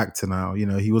proper actor now.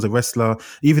 He was a wrestler.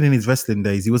 Even in his wrestling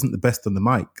days, he wasn't the best on the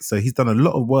mic. So he's done a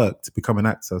lot of work to become an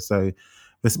actor. So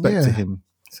respect to him.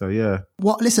 So yeah.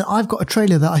 Well, listen, I've got a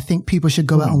trailer that I think people should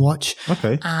go out and watch.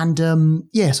 Okay. And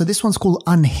so this one's called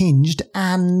Unhinged,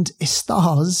 and it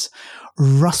stars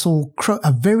Russell Crowe,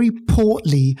 a very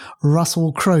portly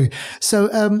Russell Crowe. So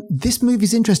this movie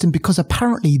is interesting because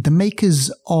apparently the makers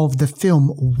of the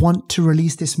film want to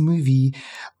release this movie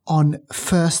on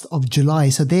 1st of July.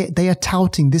 So they are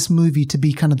touting this movie to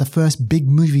be kind of the first big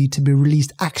movie to be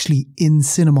released actually in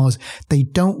cinemas. They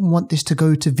don't want this to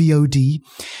go to VOD.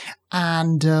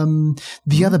 And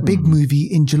the other big movie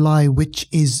in July, which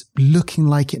is looking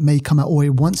like it may come out, or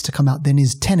it wants to come out, then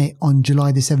is Tenet on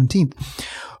July the 17th.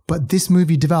 But this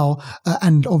movie, Deval,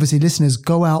 and obviously listeners,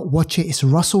 go out, watch it. It's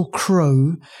Russell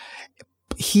Crowe.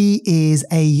 He is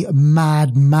a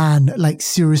mad man. Like,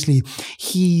 seriously.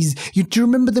 Do you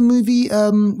remember the movie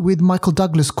with Michael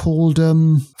Douglas called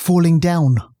Falling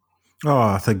Down?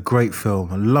 Oh, it's a great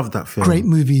film. I love that film. Great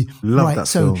movie. Love that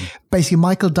film. So basically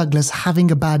Michael Douglas having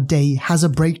a bad day, has a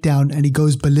breakdown, and he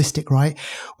goes ballistic, right?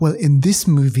 Well, in this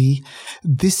movie,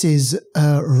 this is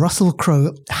Russell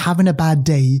Crowe having a bad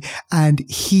day, and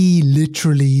he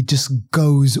literally just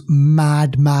goes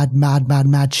mad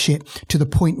shit, to the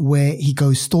point where he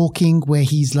goes stalking, where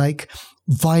he's like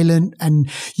violent, and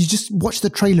you just watch the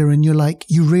trailer and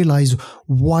you realize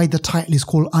why the title is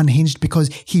called Unhinged, because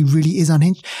he really is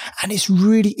unhinged. And it's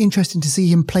really interesting to see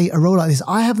him play a role like this.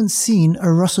 I haven't seen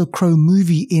a Russell Crowe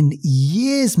movie in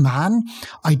years, man.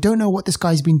 I don't know what this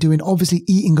guy's been doing, obviously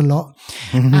eating a lot.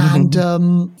 And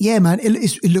yeah, man,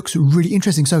 it looks really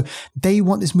interesting. So they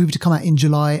want this movie to come out in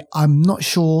July. I'm not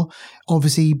sure,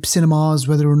 obviously, cinemas,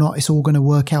 whether or not it's all going to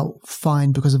work out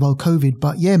fine because of all COVID.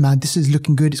 But yeah, man, this is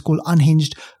looking good. It's called Unhinged.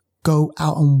 Go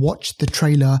out and watch the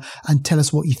trailer and tell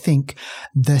us what you think.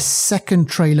 The second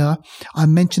trailer, I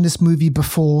mentioned this movie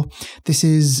before. This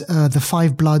is The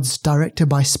Five Bloods, directed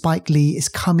by Spike Lee. It's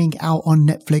coming out on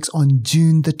Netflix on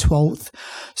June the 12th.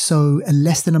 So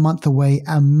less than a month away.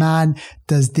 And man,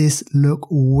 does this look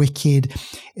wicked.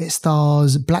 It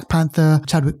stars Black Panther,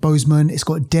 Chadwick Boseman. It's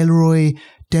got Delroy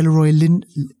Lindo?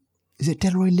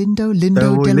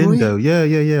 Lindo.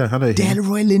 Yeah. I know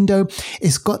Delroy Lindo.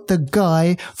 It's got the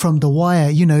guy from The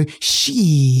Wire,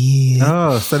 shit.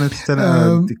 Oh,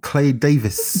 Senator Clay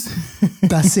Davis.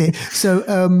 That's it. So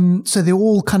they're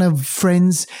all kind of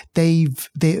friends. They're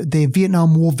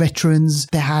Vietnam War veterans.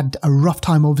 They had a rough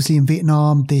time, obviously, in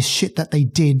Vietnam. There's shit that they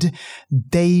did.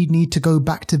 They need to go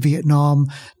back to Vietnam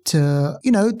to,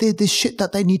 there's shit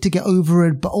that they need to get over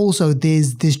it, but also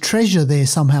there's treasure there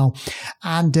somehow.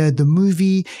 And the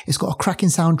movie, it's got a cracking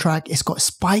soundtrack. It's got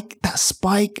that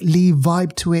Spike Lee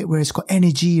vibe to it, where it's got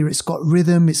energy, or it's got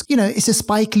rhythm. It's, it's a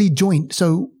Spike Lee joint.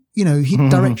 So, he's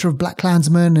director of Black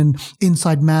Klansman and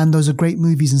Inside Man. Those are great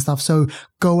movies and stuff. So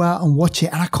go out and watch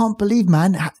it. And I can't believe,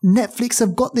 man, Netflix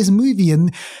have got this movie.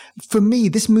 And for me,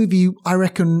 this movie, I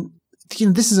reckon,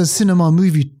 this is a cinema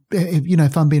movie,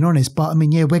 if I'm being honest. But I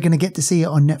mean, yeah, we're going to get to see it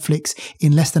on Netflix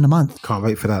in less than a month. Can't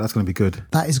wait for that. That's going to be good.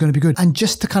 That is going to be good. And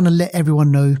just to kind of let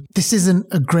everyone know, this isn't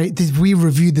we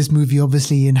reviewed this movie,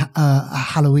 obviously, in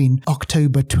Halloween,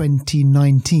 October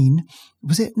 2019.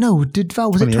 Was it? No, was it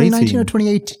 2019 or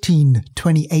 2018?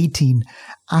 2018.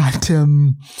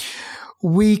 And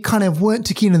we kind of weren't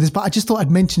too keen on this, but I just thought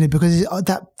I'd mention it because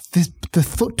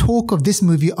the talk of this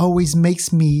movie always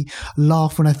makes me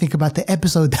laugh when I think about the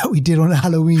episode that we did on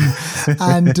Halloween.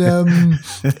 And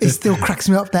it still cracks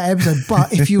me up, that episode.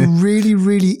 But if you're really,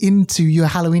 really into your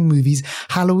Halloween movies,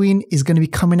 Halloween is going to be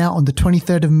coming out on the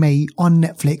 23rd of May on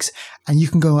Netflix, and you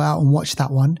can go out and watch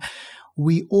that one.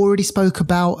 We already spoke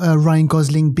about Ryan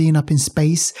Gosling being up in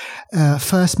space.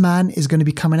 First Man is going to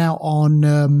be coming out on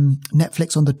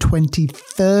Netflix on the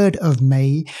 23rd of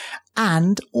May.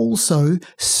 And also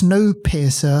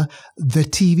Snowpiercer, the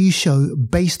TV show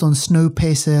based on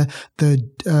Snowpiercer, the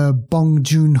Bong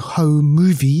Joon-ho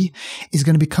movie, is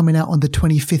going to be coming out on the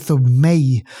 25th of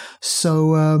May.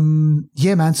 So,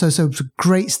 yeah, man. So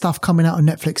great stuff coming out on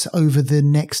Netflix over the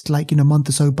next, month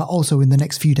or so, but also in the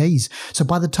next few days. So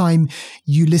by the time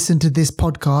you listen to this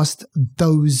podcast,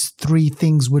 those three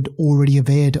things would already have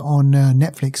aired on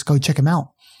Netflix. Go check them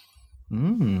out.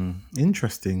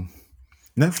 Interesting.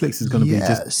 Netflix is going to be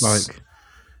just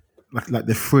like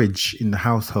the fridge in the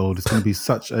household. It's going to be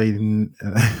such a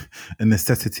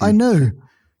necessity. I know.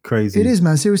 Crazy. It is,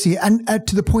 man. Seriously. And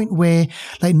to the point where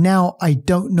now I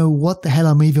don't know what the hell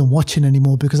I'm even watching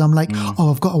anymore because I'm like,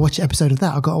 I've got to watch an episode of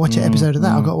that. I've got to watch an episode of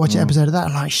that. I've got to watch an episode of that.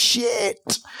 I'm like,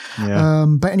 shit. Yeah.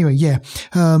 But anyway,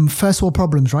 first world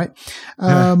problems, right?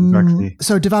 Exactly.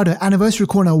 So Devaldo, Anniversary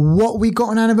Corner. What we got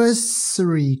on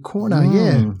Anniversary Corner?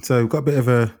 Yeah. So we've got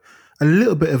a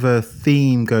little bit of a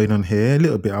theme going on here. A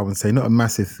little bit, I would say, not a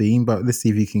massive theme, but let's see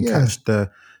if you can catch the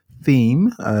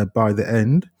theme by the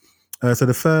end. So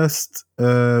the first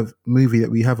movie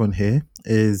that we have on here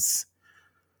is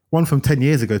one from 10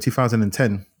 years ago,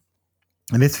 2010.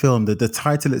 And this film, the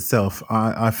title itself,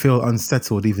 I feel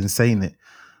unsettled even saying it,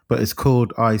 but it's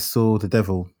called I Saw the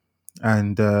Devil.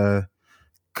 And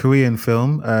Korean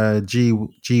film,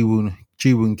 Ji-woon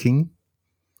Kim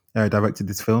directed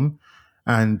this film.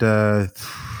 And the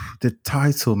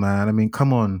title, man, I mean,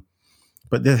 come on.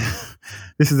 But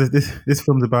this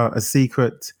film's about a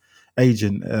secret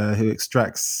agent who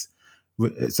exacts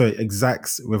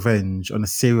revenge on a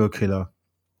serial killer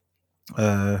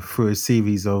through a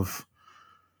series of,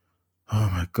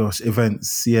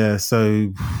 events. Yeah,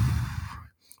 so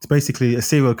it's basically a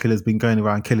serial killer has been going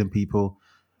around killing people,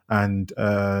 and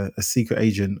a secret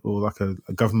agent or like a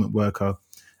government worker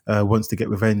wants to get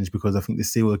revenge because I think the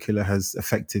serial killer has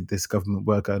affected this government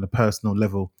worker on a personal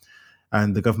level,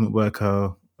 and the government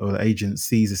worker or the agent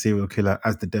sees the serial killer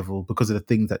as the devil because of the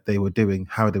things that they were doing,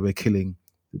 how they were killing,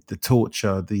 the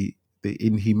torture, the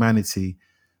inhumanity,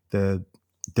 the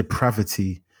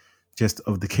depravity just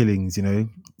of the killings,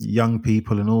 young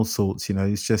people and all sorts,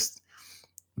 it's just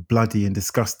bloody and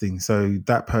disgusting. So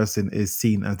that person is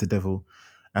seen as the devil.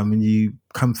 And when you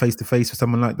come face to face with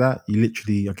someone like that, you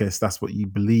literally, I guess that's what you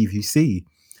believe you see.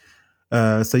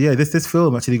 This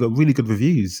film actually got really good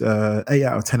reviews, 8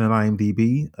 out of 10 on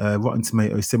IMDb, Rotten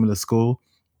Tomatoes, similar score.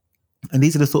 And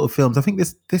these are the sort of films, I think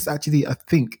this actually,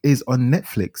 is on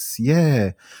Netflix.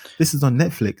 Yeah, this is on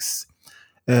Netflix.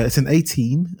 It's an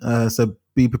 18, so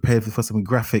be prepared for some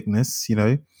graphicness,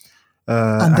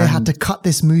 and they had to cut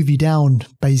this movie down,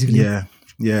 basically. Yeah,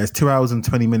 it's 2 hours and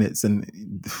 20 minutes, and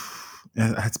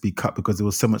it had to be cut because there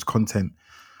was so much content.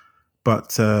 But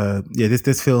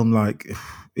this film,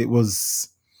 this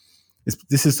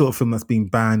is sort of film that's been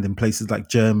banned in places like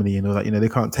Germany and all that. They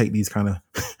can't take these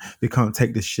they can't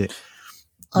take this shit.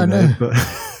 I know. But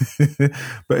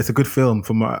but it's a good film.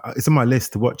 It's on my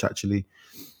list to watch actually.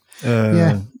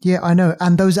 Yeah, I know.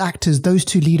 And those actors, those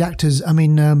two lead actors, I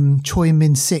mean, Choi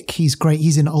Min-sik, he's great.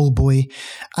 He's in Old Boy,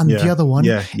 and the other one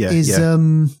is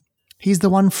he's the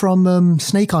one from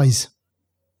Snake Eyes.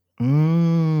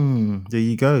 There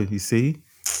you go. You see,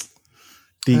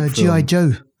 G.I.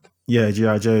 Joe. Yeah,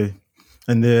 G.I. Joe.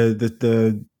 And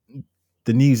the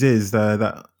news is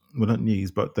that not news,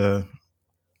 but the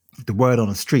word on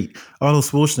the street. Arnold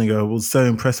Schwarzenegger was so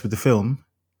impressed with the film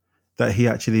that he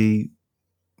actually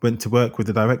went to work with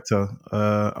the director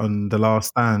on The Last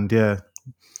Stand. Yeah.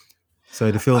 So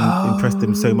the film impressed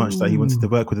him so much that he wanted to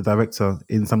work with the director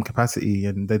in some capacity,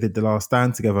 and they did The Last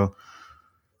Stand together.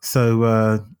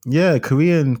 So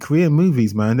Korean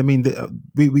movies, man. I mean,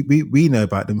 we know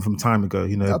about them from time ago.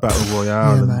 Battle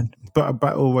Royale. Yeah, man. But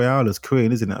Battle Royale is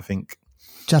Korean, isn't it? I think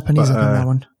Japanese. I think that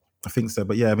one. I think so.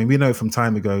 But yeah, I mean, we know from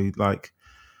time ago, like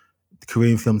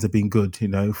Korean films have been good,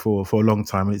 for a long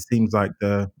time, and it seems like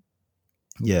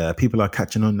people are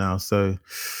catching on now. So,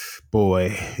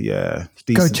 boy, yeah,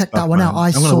 go check that one out. I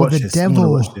Saw the Devil. I'm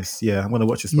gonna watch this. Yeah, I'm gonna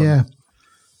watch this one. Yeah.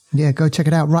 Yeah, go check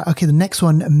it out. Right. Okay. The next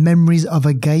one, Memories of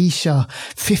a Geisha,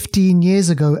 15 years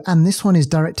ago. And this one is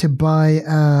directed by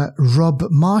Rob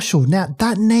Marshall. Now,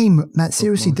 that name, Matt,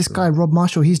 seriously, this guy, Rob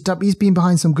Marshall, he's been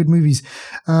behind some good movies.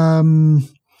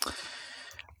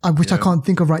 Which I can't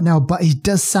think of right now, but he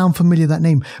does sound familiar, that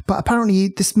name. But apparently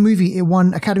this movie, it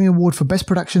won Academy Award for Best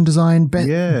Production Design,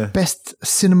 Best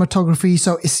Cinematography.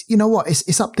 So it's, you know what,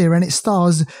 it's up there, and it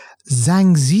stars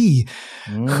Zhang Zi,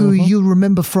 who you'll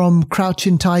remember from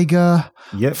Crouching Tiger,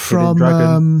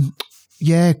 from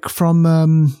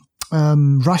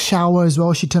Rush Hour as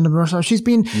well. She turned up in Rush Hour. She's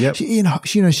been,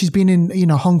 she's been in,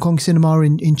 Hong Kong cinema,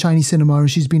 in Chinese cinema, and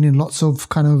she's been in lots of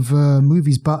kind of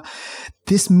movies. But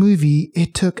this movie,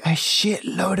 it took a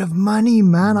shitload of money,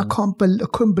 man. I couldn't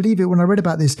believe it when I read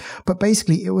about this. But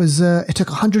basically, it took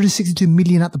 162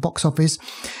 million at the box office,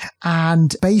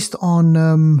 and based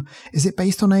on, is it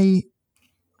based on a,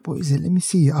 what is it? Let me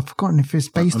see. I've forgotten if it's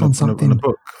based on something. On a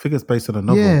book. I think it's based on a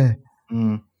novel. Yeah.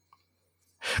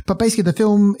 But basically, the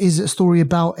film is a story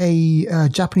about a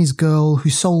Japanese girl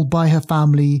who's sold by her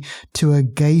family to a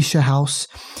geisha house.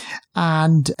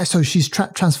 And so she's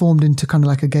transformed into kind of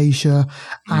like a geisha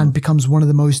and becomes one of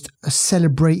the most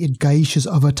celebrated geishas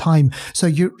of her time. So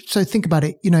think about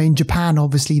it, in Japan,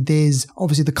 obviously, there's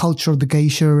obviously the culture of the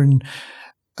geisha, and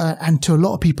to a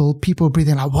lot of people are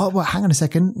breathing like, what, hang on a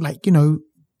second. Like,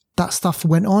 that stuff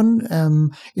went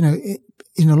on,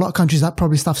 in a lot of countries, that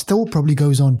stuff still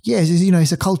goes on. Yeah,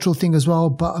 it's a cultural thing as well.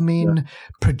 But I mean,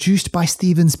 produced by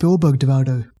Steven Spielberg,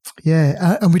 Devaldo.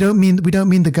 Yeah, and we don't mean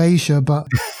the geisha, but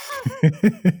I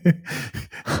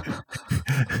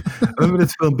remember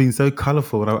this film being so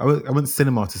colourful. I went to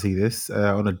cinema to see this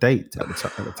on a date at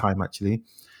the time, actually,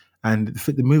 and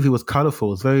the movie was colourful.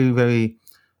 It was very, very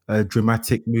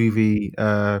dramatic movie.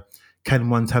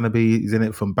 Ken Watanabe is in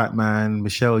it from Batman.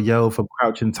 Michelle Yeoh from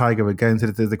Crouching Tiger again. So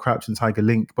there's the Crouching Tiger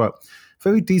link, but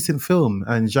very decent film.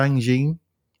 And Zhang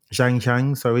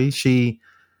Zhang, sorry,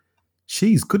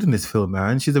 she's good in this film,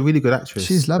 man. She's a really good actress.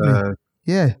 She's lovely.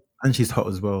 Yeah, and she's hot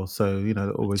as well. So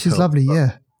that always she's helps. Lovely.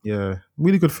 But, yeah,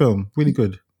 really good film. Really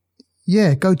good.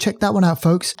 Yeah, go check that one out,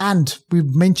 folks. And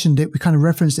we've mentioned it, we kind of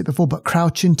referenced it before, but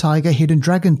Crouching Tiger, Hidden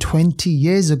Dragon, 20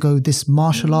 years ago, this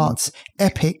martial arts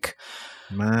epic.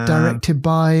 Man. Directed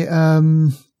by,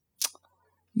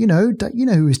 you know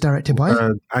who was directed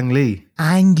by? Ang Lee.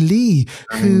 Ang Lee,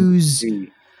 who's,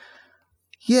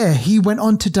 he went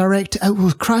on to direct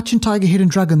Crouching Tiger, Hidden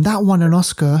Dragon. That won an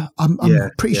Oscar. I'm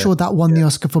pretty sure that won the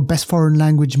Oscar for Best Foreign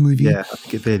Language Movie. Yeah, I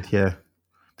think it did, yeah.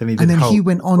 Then he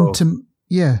went on to,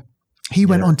 he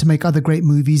went on to make other great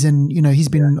movies, and he's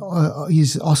been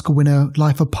he's Oscar winner,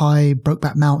 Life of Pi,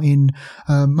 Brokeback Mountain.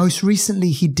 Most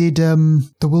recently, he did the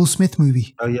Will Smith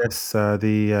movie. Oh yes,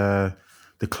 the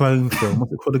clone film.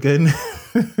 What's it called again?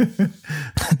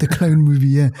 The clone movie,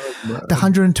 yeah, the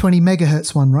 120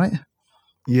 megahertz one, right?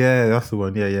 Yeah, that's the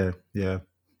one. Yeah.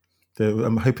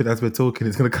 I'm hoping as we're talking,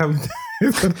 it's going to come.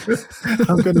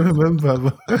 I'm going to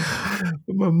remember.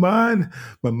 My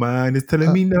mind is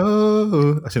telling me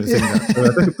no. I shouldn't sing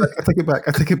that.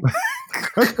 I take it back.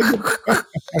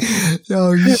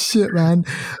 Oh shit, man!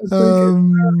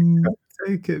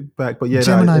 Take it back. But yeah,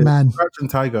 Gemini Man. Crouching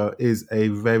Tiger is a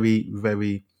very,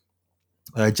 very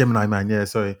Gemini Man. Yeah,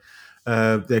 sorry.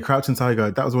 Crouching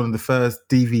Tiger. That was one of the first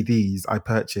DVDs I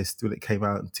purchased when it came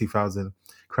out in 2000.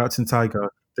 Crouching Tiger.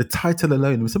 The title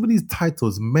alone, some of these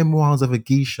titles, Memoirs of a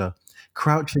Geisha,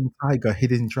 Crouching Tiger,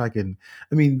 Hidden Dragon.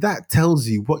 I mean, that tells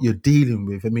you what you're dealing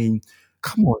with. I mean,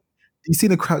 come on. You've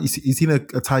seen a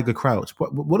tiger crouch.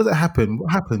 What does it happen?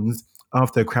 What happens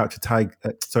after what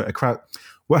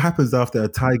happens after a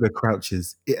tiger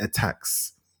crouches? It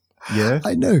attacks. Yeah?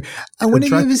 I know. And when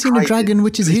have you ever seen a dragon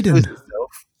which is hidden?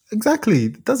 Exactly.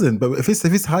 It doesn't. But if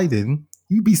it's hiding,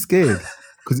 you'd be scared.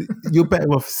 Because you're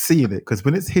better off seeing it. Because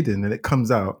when it's hidden and it comes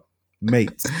out,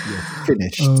 mate, you're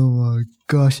finished. Oh my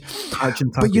gosh!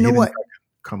 But you know what?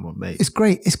 Come on, mate. It's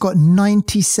great. It's got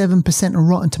 97% on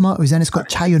Rotten Tomatoes, and it's got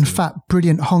Chow Yun-fat,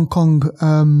 brilliant Hong Kong.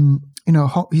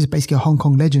 He's basically a Hong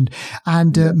Kong legend,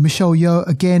 and Michelle Yeoh,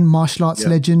 again, martial arts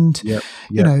legend. Yeah.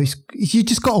 You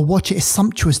just got to watch it. It's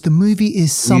sumptuous. The movie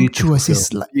is sumptuous.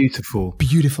 It's like beautiful.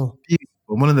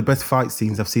 One of the best fight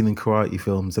scenes I've seen in karate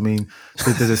films. I mean,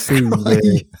 there's a scene where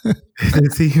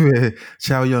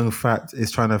Chow Yun-fat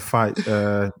is trying to fight Ji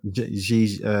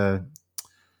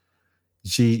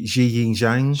Ying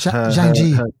Zhang. Zhang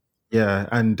Ji.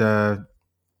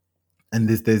 And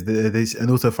there's and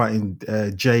also fighting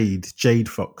Jade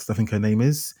Fox, I think her name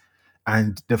is.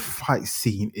 And the fight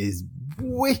scene is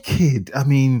wicked. I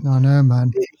mean, I know,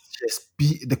 man. Just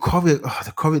the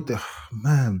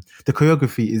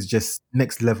choreography is just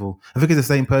next level. I think it's the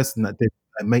same person that did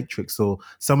Matrix, or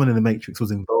someone in the Matrix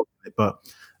was involved in it. But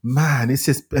man, it's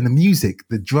just, and the music,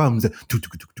 the drums, like when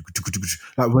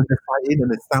they're fighting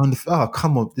and the sound. Oh,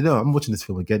 come on! I'm watching this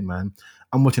film again, man.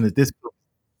 I'm watching it. This film,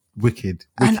 wicked.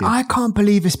 And I can't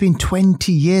believe it's been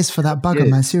 20 years for that bugger,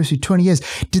 man. Seriously, 20 years.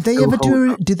 Did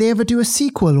they ever do a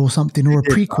sequel or something, or a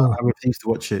prequel? I refuse to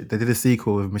watch it. They did a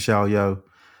sequel with Michelle Yeoh,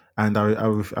 and I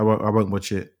won't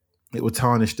watch it. It will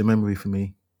tarnish the memory for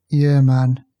me. Yeah,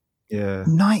 man. Yeah.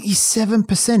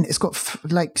 97%. It's got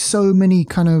like so many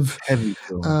kind of heavy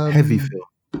film.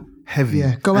 Heavy.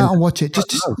 Yeah, go out and watch it.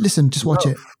 Just listen, just watch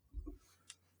it.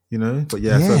 But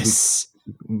yeah. Yes. So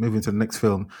moving to the next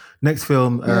film.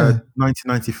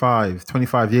 1995,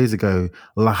 25 years ago,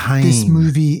 La Haine. This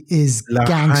movie is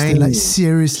gangster. Like,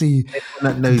 seriously.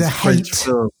 That knows French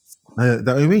films.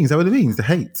 That means, is that what it means? The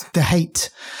hate.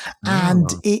 And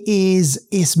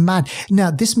it's mad.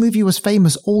 Now, this movie was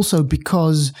famous also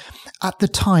because at the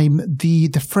time, the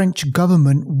French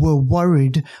government were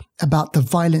worried about the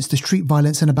violence, the street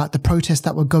violence, and about the protests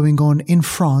that were going on in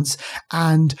France.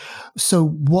 And so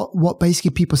what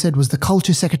basically people said was, the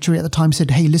culture secretary at the time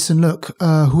said, hey, listen, look,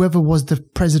 whoever was the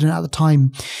president at the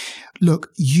time,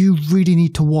 look, you really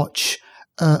need to watch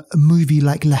a movie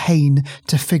like La Haine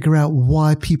to figure out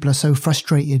why people are so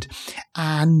frustrated.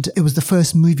 And it was the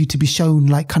first movie to be shown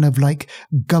kind of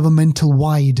governmental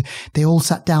wide. They all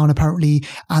sat down apparently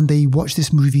and they watched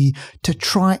this movie to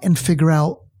try and figure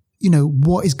out,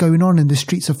 what is going on in the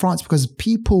streets of France, because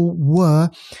people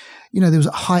were, there was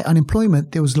high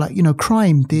unemployment. There was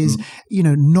crime. There's,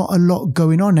 not a lot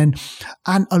going on. And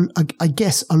I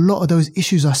guess a lot of those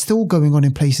issues are still going on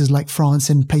in places like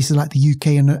France and places like the UK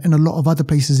and a lot of other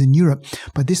places in Europe.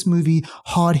 But this movie,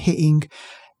 hard hitting,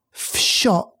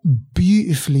 shot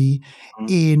beautifully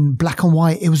in black and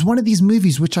white. It was one of these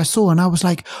movies which I saw and I was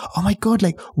like, oh my God,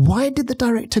 why did the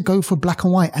director go for black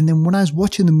and white? And then when I was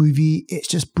watching the movie, it's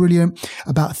just brilliant.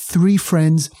 About three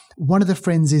friends. One of the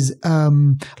friends is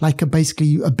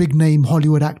basically a big name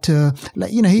Hollywood actor.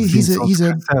 He's a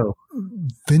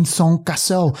Vincent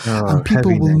Cassel, and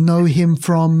people will know him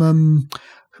from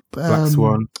Black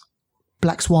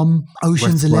Swan,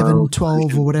 Ocean's 11,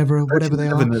 12, or whatever they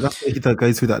are. That's what he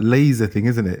goes through, that laser thing,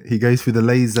 isn't it? He goes through the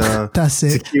laser. That's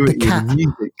it. Security. The cat. The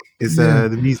music is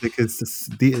the music is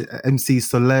the MC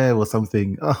Soler or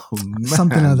something. Oh man,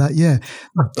 something like that. Yeah,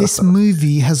 this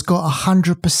movie has got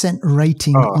 100%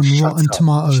 rating on Rotten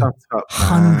Tomatoes.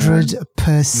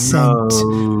 100%.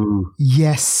 No.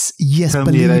 Yes. Tell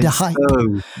believe the hype.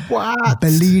 So. What?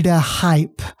 Believe the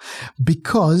hype,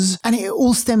 because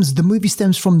the movie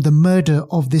stems from the murder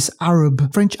of this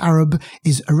French Arab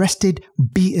is arrested,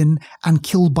 beaten, and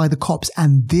killed by the cops.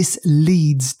 And this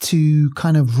leads to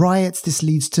kind of riots. This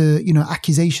leads to,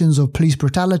 accusations of police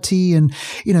brutality. And,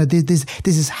 there's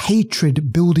this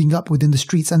hatred building up within the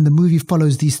streets. And the movie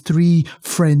follows these three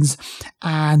friends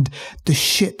and the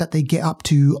shit that they get up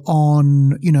to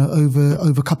on, over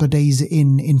a couple of days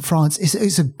in France.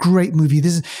 It's a great movie.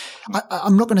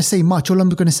 I'm not going to say much. All I'm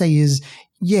going to say is,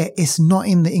 yeah, it's not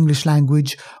in the English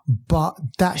language, but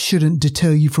that shouldn't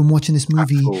deter you from watching this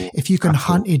movie. If you can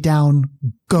hunt it down,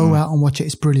 go out and watch it.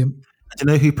 It's brilliant. Do you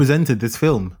know who presented this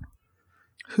film?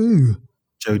 Who?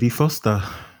 Jodie Foster.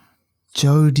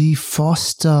 Jodie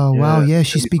Foster. Wow, yeah,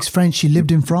 she speaks French. She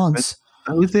lived in France.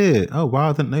 Oh, is it? Oh, wow,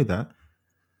 I didn't know that.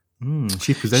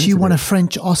 She presented. She won a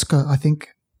French Oscar, I think.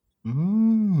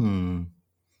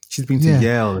 She's been to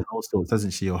Yale and all sorts,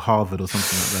 hasn't she? Or Harvard or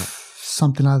something like that.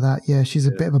 Something like that. Yeah, she's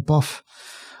a bit of a buff.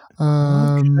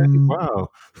 Wow.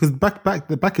 Because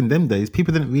back in them days,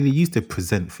 people didn't really used to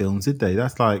present films, did they?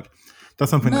 That's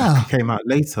something that came out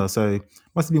later. So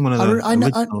must have been one of the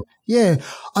original.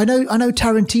 I know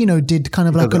Tarantino did kind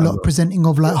of a lot of presenting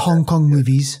of Hong Kong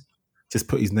movies. Just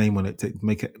put his name on it to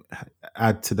make it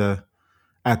add to the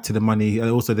money. And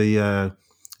also the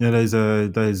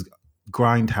those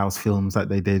Grindhouse films that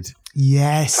they did.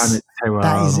 Yes, Planet Terror,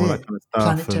 that is and all it. that kind of stuff.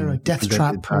 Planet Terror, Death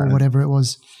Trap, or whatever it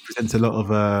was. Presents a lot of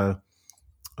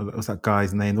what's that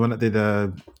guy's name? The one that did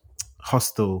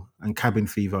Hostel and Cabin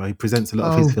Fever. He presents a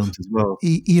lot of his films as well.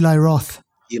 Eli Roth.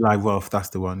 Eli Roth, that's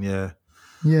the one. Yeah.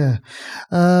 Yeah.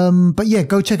 But yeah,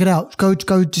 go check it out. Go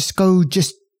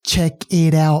just check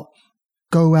it out.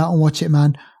 Go out and watch it,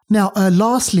 man. Now,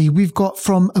 lastly, we've got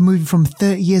from a movie from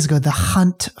 30 years ago, The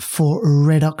Hunt for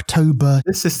Red October.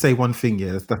 Let's just say one thing,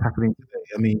 that's happening today.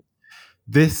 I mean,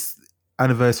 this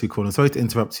anniversary corner, sorry to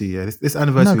interrupt you, this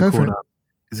anniversary corner,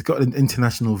 it's got an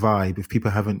international vibe if people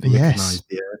haven't recognized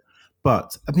it.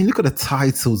 But, I mean, look at the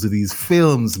titles of these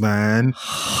films, man.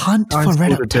 Hunt for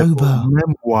Red October.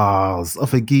 Memoirs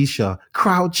of a Geisha,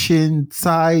 Crouching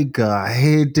Tiger,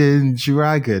 Hidden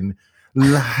Dragon.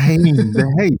 Lame,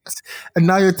 the hate. And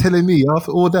now you're telling me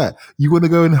after all that, you want to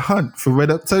go and hunt for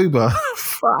Red October?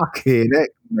 Fucking heck,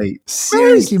 mate.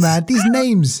 Seriously, Mate. man, these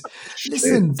names.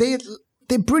 Listen,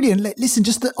 they're brilliant. Listen,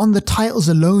 just on the titles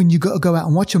alone, you got to go out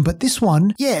and watch them. But this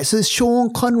one, yeah, so it's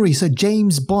Sean Connery. So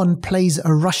James Bond plays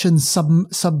a Russian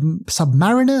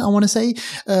submariner, I want to say.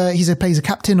 He plays a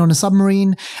captain on a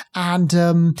submarine. And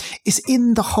it's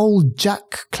in the whole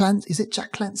Jack Clancy. Is it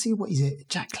Jack Clancy? What is it?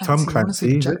 Jack Clancy. Tom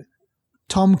Clancy.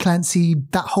 Tom Clancy,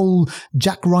 that whole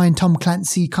Jack Ryan, Tom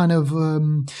Clancy kind of,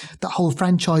 that whole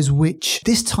franchise, which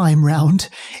this time round,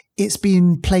 it's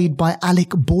been played by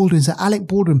Alec Baldwin. So Alec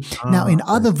Baldwin. Now, in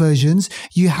other versions,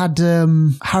 you had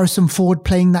Harrison Ford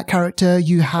playing that character.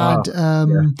 You had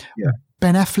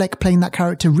Ben Affleck playing that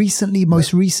character recently,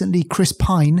 most recently Chris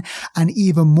Pine, and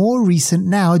even more recent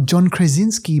now, John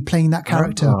Krasinski playing that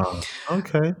character.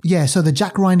 Okay. Yeah, so the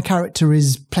Jack Ryan character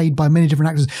is played by many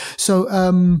different actors. So,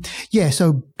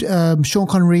 Sean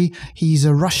Connery, he's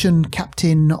a Russian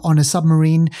captain on a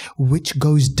submarine which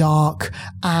goes dark,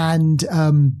 and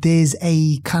there's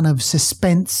a kind of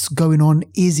suspense going on.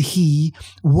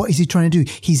 What is he trying to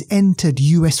do? He's entered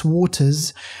US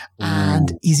waters,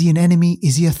 and is he an enemy?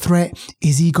 Is he a threat?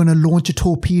 Is he going to launch a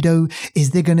torpedo?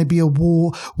 Is there going to be a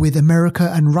war with America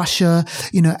and Russia?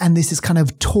 And this is kind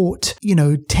of taut,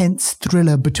 tense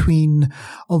thriller between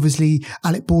obviously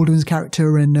Alec Baldwin's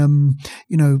character and,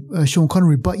 Sean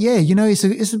Connery. But yeah, it's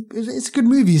a good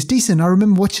movie. It's decent. I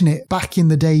remember watching it back in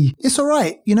the day. It's all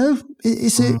right.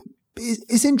 It's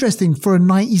interesting for a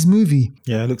 90s movie.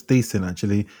 Yeah, it looks decent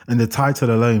actually. And the title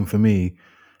alone for me,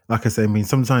 like I say,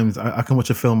 sometimes I can watch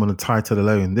a film on the title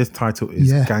alone. This title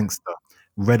is gangster.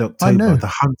 Red October, the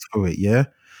hunt for it, yeah?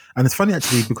 And it's funny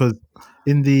actually because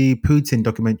in the Putin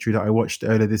documentary that I watched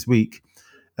earlier this week,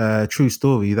 true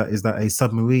story, that a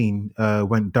submarine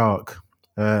went dark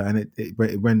and it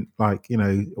went like,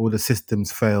 all the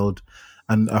systems failed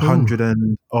and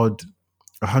 100 odd,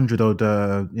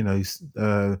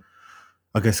 I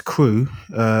guess crew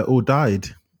all died.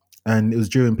 And it was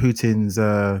during Putin's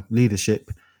leadership.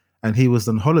 And he was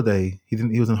on holiday.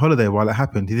 He was on holiday while it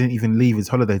happened. He didn't even leave his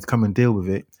holiday to come and deal with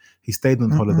it. He stayed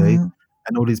on holiday,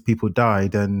 and all these people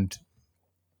died. And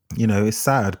it's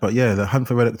sad. But yeah, The Hunt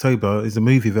for Red October is a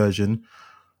movie version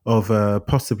of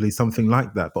possibly something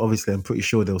like that. But obviously, I'm pretty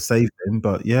sure they'll save him.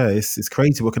 But yeah, it's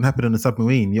crazy what can happen on a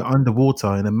submarine. You're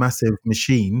underwater in a massive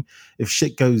machine. If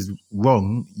shit goes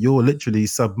wrong, you're literally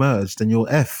submerged and you're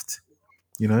effed.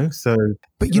 So.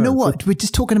 But you know what? We're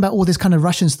just talking about all this kind of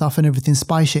Russian stuff and everything,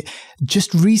 spy shit.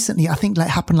 Just recently, I think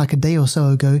happened like a day or so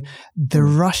ago, the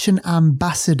Russian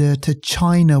ambassador to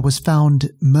China was found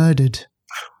murdered.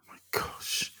 Oh my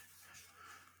gosh.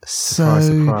 So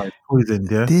surprise.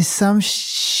 Poisoned, yeah? There's some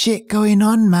shit going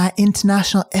on, man.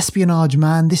 International espionage,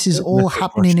 man. This is all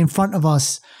happening in front of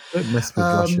us. Don't mess with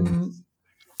Russian.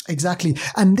 Exactly.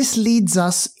 And this leads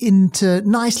us into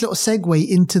nice little segue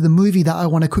into the movie that I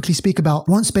want to quickly speak about.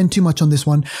 Won't spend too much on this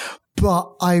one,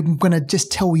 but I'm going to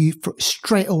just tell you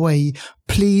straight away,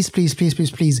 please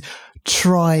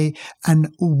try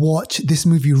and watch this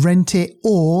movie, rent it,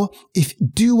 or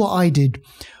do what I did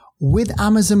with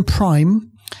Amazon Prime.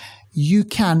 You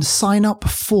can sign up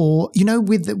for,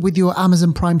 with your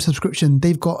Amazon Prime subscription,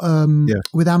 they've got,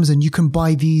 with Amazon, you can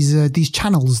buy these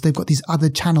channels. They've got these other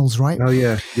channels, right? Oh,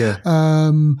 yeah.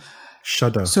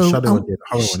 Shudder. So, Shudder would be the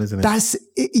horror one, isn't it? That's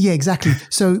yeah, exactly.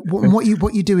 So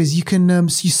what you do is you can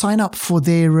so you sign up for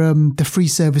their the free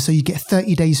service, so you get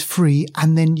 30 days free,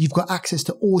 and then you've got access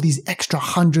to all these extra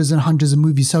hundreds and hundreds of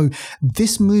movies. So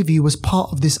this movie was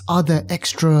part of this other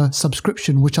extra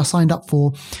subscription which I signed up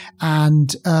for,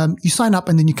 and you sign up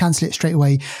and then you cancel it straight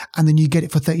away, and then you get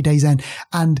it for 30 days. And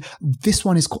this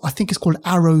one is I think it's called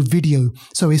Arrow Video.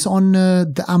 So it's on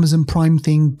the Amazon Prime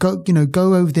thing. Go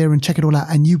over there and check it all out,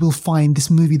 and you will find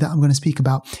this movie that I'm going to speak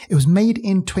about. It was made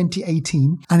in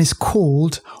 2018 and it's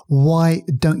called Why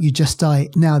Don't You Just Die?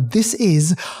 Now, this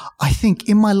is, I think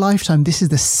in my lifetime, this is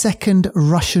the second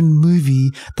Russian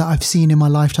movie that I've seen in my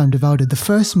lifetime devoured. The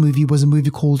first movie was a movie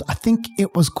called, I think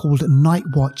it was called Night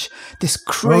Watch. This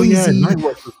crazy... Oh yeah, Night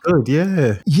Watch was good,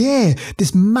 yeah. Yeah,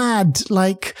 this mad,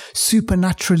 like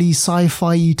supernaturally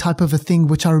sci-fi type of a thing,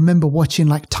 which I remember watching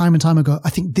like time and time ago. I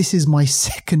think this is my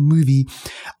second movie.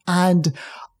 And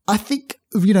I think,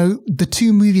 the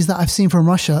two movies that I've seen from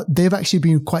Russia, they've actually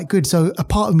been quite good. So a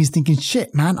part of me is thinking,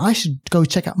 shit, man, I should go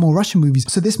check out more Russian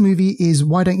movies. So this movie is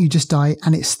Why Don't You Just Die?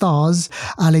 And it stars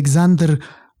Alexander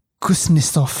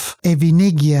Kuznetsov,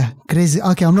 Evgenia Grezi.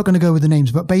 Okay, I'm not going to go with the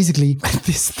names, but basically,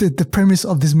 the premise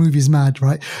of this movie is mad,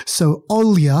 right? So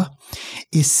Olya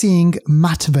is seeing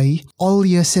Matvey.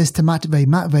 Olya says to Matvey,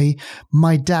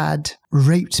 my dad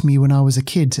raped me when I was a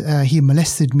kid. He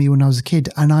molested me when I was a kid,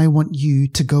 and I want you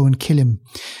to go and kill him.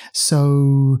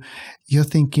 So you're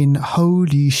thinking,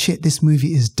 holy shit, this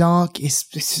movie is dark. It's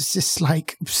just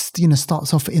like,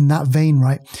 starts off in that vein,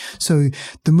 right? So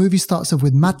the movie starts off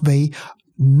with Matvey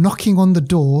knocking on the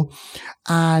door,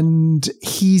 and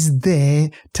he's there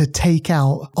to take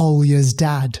out Olya's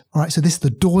dad. All right. So the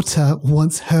daughter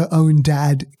wants her own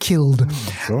dad killed.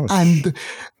 And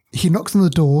he knocks on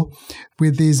the door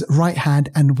with his right hand,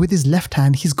 and with his left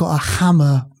hand, he's got a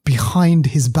hammer behind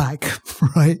his back,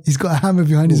 right? He's got a hammer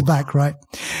behind his back, right?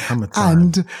 Hammer time.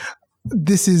 And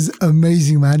this is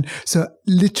amazing, man. So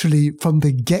literally from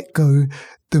the get-go,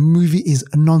 the movie is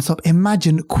nonstop.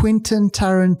 Imagine Quentin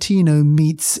Tarantino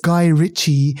meets Guy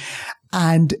Ritchie,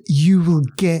 and you will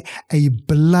get a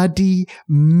bloody,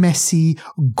 messy,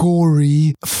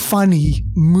 gory, funny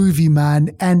movie,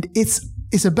 man. And it's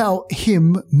about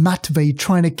him, Matvey,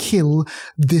 trying to kill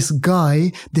this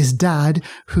guy, this dad,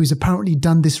 who's apparently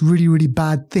done this really, really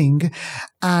bad thing.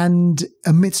 And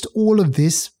amidst all of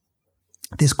this,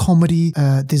 there's comedy,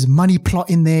 there's money plot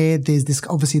in there. There's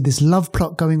this love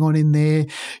plot going on in there.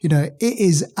 It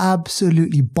is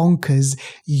absolutely bonkers.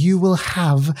 You will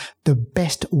have the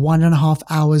best 1.5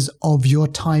 hours of your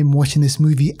time watching this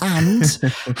movie. And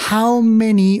how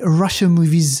many Russian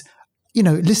movies,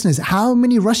 listeners, how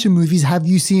many Russian movies have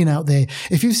you seen out there?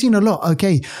 If you've seen a lot,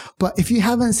 okay. But if you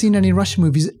haven't seen any Russian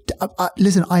movies,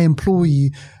 listen, I implore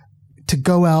you to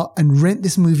go out and rent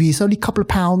this movie. It's only a couple of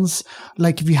pounds,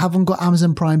 like if you haven't got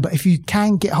Amazon Prime, but if you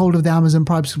can get hold of the Amazon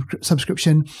Prime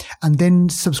subscription and then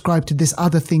subscribe to this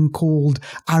other thing called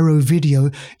Arrow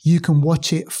Video, you can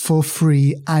watch it for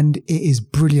free, and it is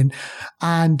brilliant.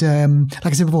 And like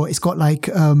I said before, it's got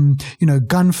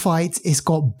gunfights, it's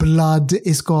got blood,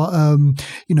 it's got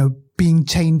being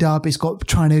chained up, it's got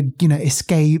trying to,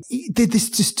 escape. There's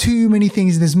just too many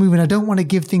things in this movie, and I don't want to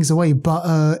give things away,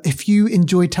 but if you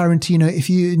enjoy Tarantino, if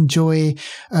you enjoy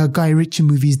Guy Ritchie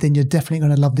movies, then you're definitely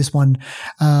going to love this one.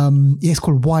 It's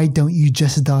called Why Don't You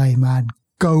Just Die, man.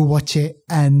 Go watch it.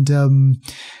 And that's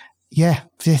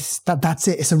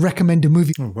it. It's a recommended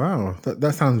movie. Oh, wow.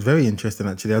 That sounds very interesting,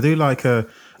 actually. I do like a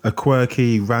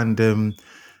quirky, random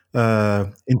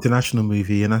international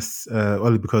movie, and that's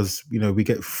only because we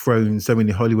get thrown so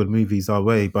many Hollywood movies our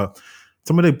way, but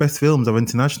some of the best films are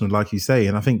international, like you say,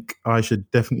 and I think I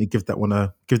should definitely give that one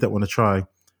a try.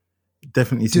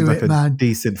 Definitely seems like a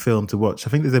decent film to watch. I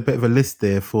think there's a bit of a list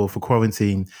there for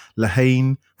quarantine. La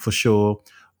Haine for sure.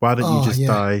 Why Don't You Just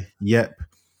Die? Yep.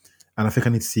 And I think I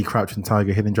need to see Crouching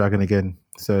Tiger, Hidden Dragon again.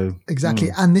 So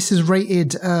exactly, and this is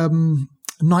rated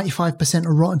 95% of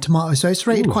Rotten Tomatoes, so it's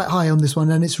rated quite high on this one,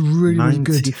 and it's really, really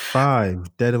good.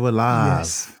 95, Dead or Alive.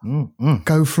 Yes.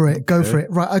 Go for it.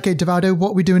 Right, okay, Devaldo, what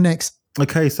are we doing next?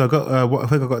 Okay, so I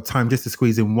think I've got time just to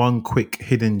squeeze in one quick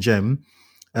hidden gem,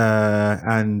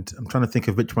 and I'm trying to think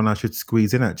of which one I should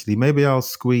squeeze in. Actually, maybe I'll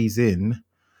squeeze in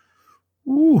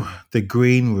The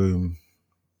Green Room.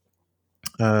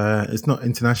 It's not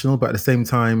international, but at the same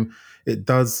time, it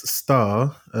does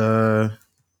star.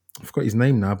 I forgot his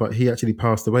name now, but he actually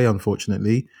passed away,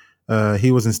 unfortunately.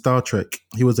 He was in Star Trek.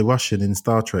 He was a Russian in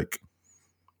Star Trek.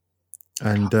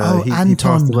 And he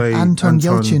passed away. Anton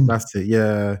Yelchin. That's it,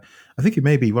 yeah. I think he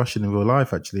may be Russian in real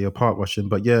life, actually, or part Russian.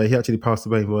 But yeah, he actually passed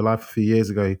away in real life a few years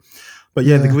ago. But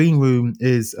yeah, The Green Room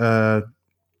is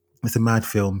it's a mad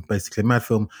film, basically. A mad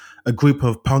film. A group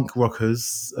of punk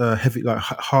rockers,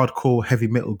 hardcore heavy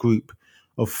metal group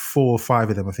of 4 or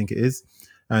 5 of them, I think it is.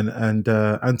 And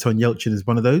Anton Yelchin is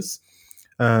one of those.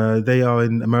 They are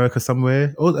in America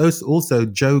somewhere. Also,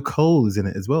 Joe Cole is in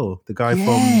it as well. The guy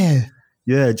from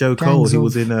Joe Cole. He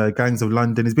was in Gangs of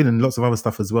London. He's been in lots of other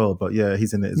stuff as well. But yeah,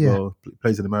 he's in it as well.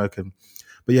 Plays an American.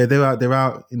 But yeah, they're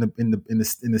out in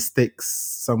the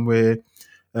sticks somewhere,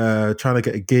 trying to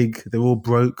get a gig. They're all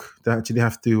broke. They actually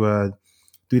have to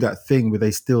do that thing where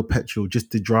they steal petrol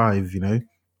just to drive,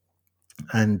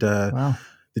 And wow.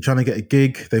 They're trying to get a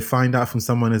gig. They find out from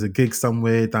someone there's a gig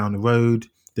somewhere down the road.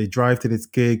 They drive to this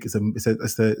gig. It's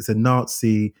a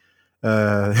Nazi.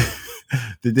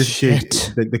 This gig.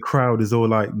 The crowd is all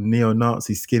like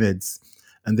neo-Nazi skinheads,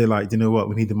 and they're like, you know what?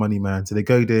 We need the money, man. So they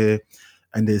go there,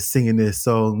 and they're singing their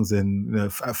songs. And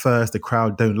at first, the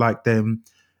crowd don't like them,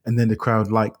 and then the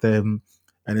crowd like them,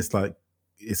 and it's like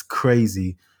it's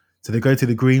crazy. So they go to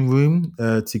the green room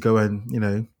to go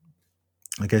and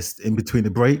I guess in between the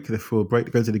break, for a break,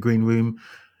 they go to the green room,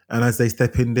 and as they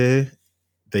step in there,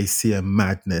 they see a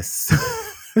madness.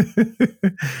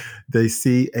 They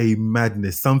see a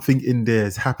madness. Something in there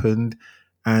has happened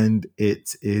and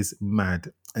it is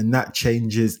mad. And that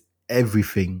changes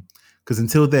everything. Because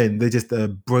until then, they're just a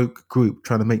broke group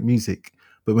trying to make music.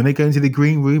 But when they go into the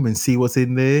green room and see what's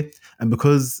in there, and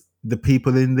because the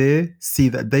people in there see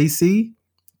that they see,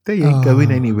 they ain't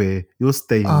going anywhere. You're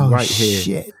staying right here.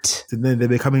 Shit. So then they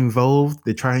become involved.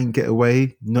 They try and get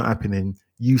away. Not happening.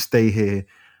 You stay here.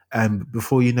 And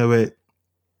before you know it,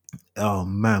 oh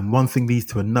man, one thing leads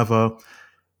to another.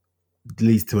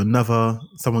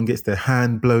 Someone gets their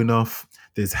hand blown off.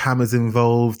 There's hammers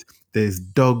involved. There's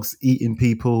dogs eating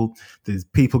people. There's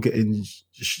people getting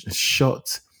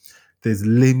shot. There's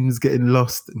limbs getting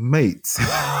lost. Mate.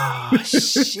 Oh,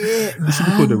 shit, man. This should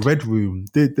be called the Red Room.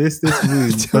 This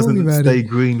room doesn't stay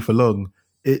green for long.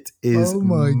 It is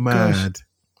mad. Gosh.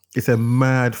 It's a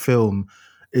mad film.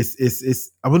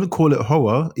 It's I wouldn't call it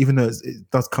horror, even though it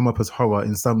does come up as horror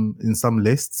in some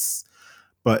lists,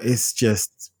 but it's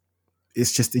just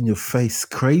in your face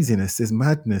craziness. It's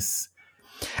madness.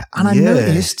 And I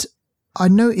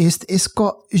noticed it's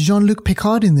got Jean-Luc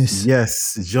Picard in this.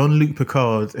 Yes, Jean-Luc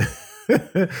Picard.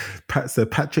 So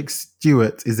Patrick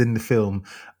Stewart is in the film.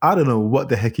 I don't know what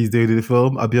the heck he's doing in the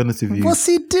film. I'll be honest with you. What's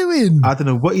he doing? I don't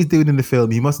know what he's doing in the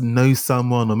film. He must know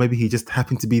someone, or maybe he just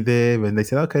happened to be there and they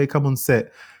said, okay, come on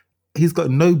set. He's got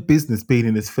no business being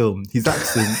in this film. His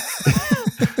accent,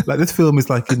 like this film is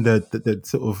like in the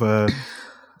sort of,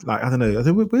 like, I don't know,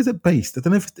 where's it based? I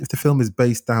don't know if the film is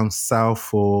based down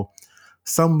south or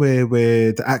somewhere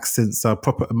where the accents are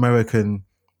proper American.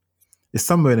 It's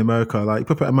somewhere in America, like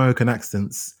proper American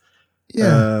accents.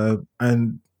 Yeah.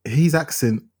 And his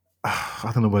accent,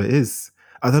 I don't know what it is.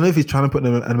 I don't know if he's trying to put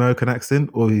an American accent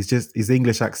or he's just his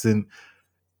English accent.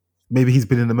 Maybe he's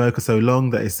been in America so long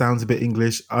that it sounds a bit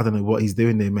English. I don't know what he's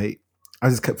doing there, mate. I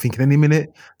just kept thinking any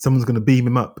minute someone's going to beam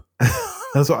him up.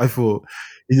 That's what I thought.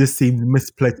 He just seemed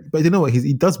misplaced. But you know what?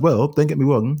 He does well. Don't get me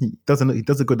wrong. He does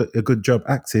a good job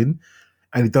acting,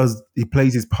 and he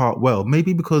plays his part well.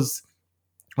 Maybe because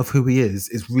of who he is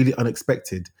really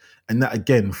unexpected, and that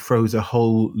again throws a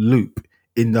whole loop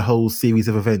in the whole series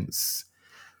of events.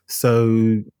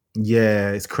 So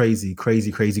yeah, it's crazy.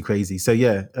 So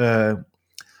yeah,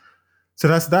 so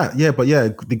that's that. Yeah, but yeah,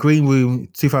 The Green Room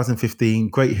 2015,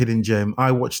 great hidden gem.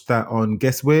 I watched that on,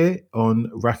 guess where? On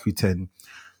Rakuten.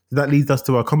 So that leads us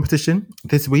to our competition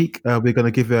this week. We're going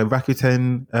to give you a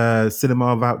Rakuten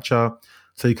cinema voucher,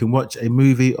 so you can watch a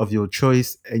movie of your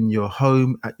choice in your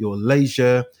home at your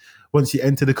leisure. Once you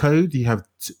enter the code, you have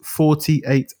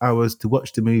 48 hours to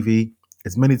watch the movie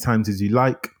as many times as you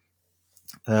like.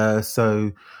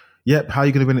 So, yep, how are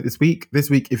you going to win it this week?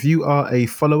 This week, if you are a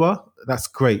follower, that's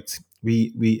great.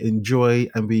 We enjoy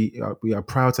and we are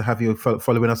proud to have you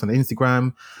following us on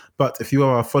Instagram. But if you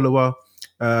are a follower,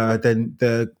 then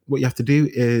what you have to do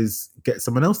is get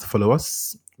someone else to follow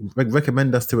us,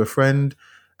 recommend us to a friend,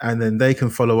 and then they can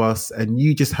follow us. And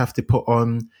you just have to put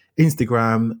on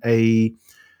Instagram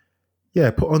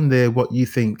put on there what you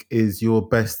think is your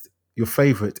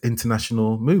favorite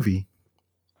international movie.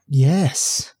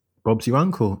 Yes. Bob's your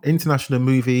uncle. International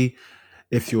movie.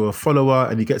 If you're a follower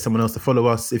and you get someone else to follow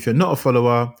us, if you're not a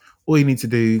follower, all you need to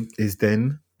do is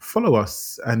then follow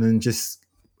us and then just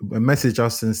message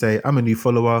us and say, I'm a new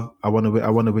follower. I want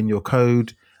to win your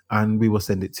code, and we will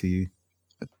send it to you.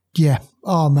 Yeah.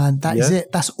 Oh man, that is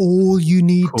it. That's all you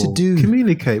need to do.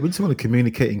 Communicate. We just want to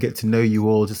communicate and get to know you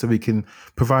all, just so we can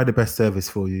provide the best service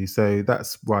for you. So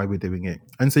that's why we're doing it.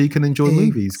 And so you can enjoy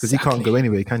movies, because you can't go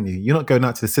anywhere, can you? You're not going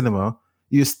out to the cinema.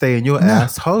 You just stay in your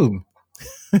ass home.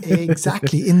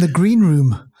 Exactly. In the green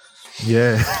room.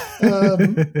 Yeah.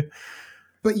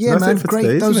 But yeah, man, great.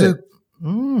 Today, those are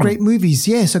great movies.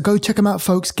 Yeah. So go check them out,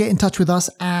 folks. Get in touch with us,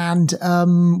 and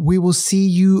we will see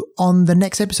you on the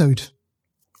next episode.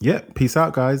 Yeah. Peace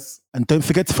out, guys. And don't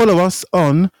forget to follow us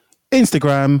on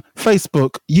Instagram,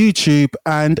 Facebook, YouTube,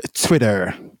 and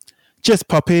Twitter. Just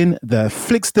pop in the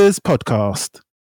Flixters Podcast.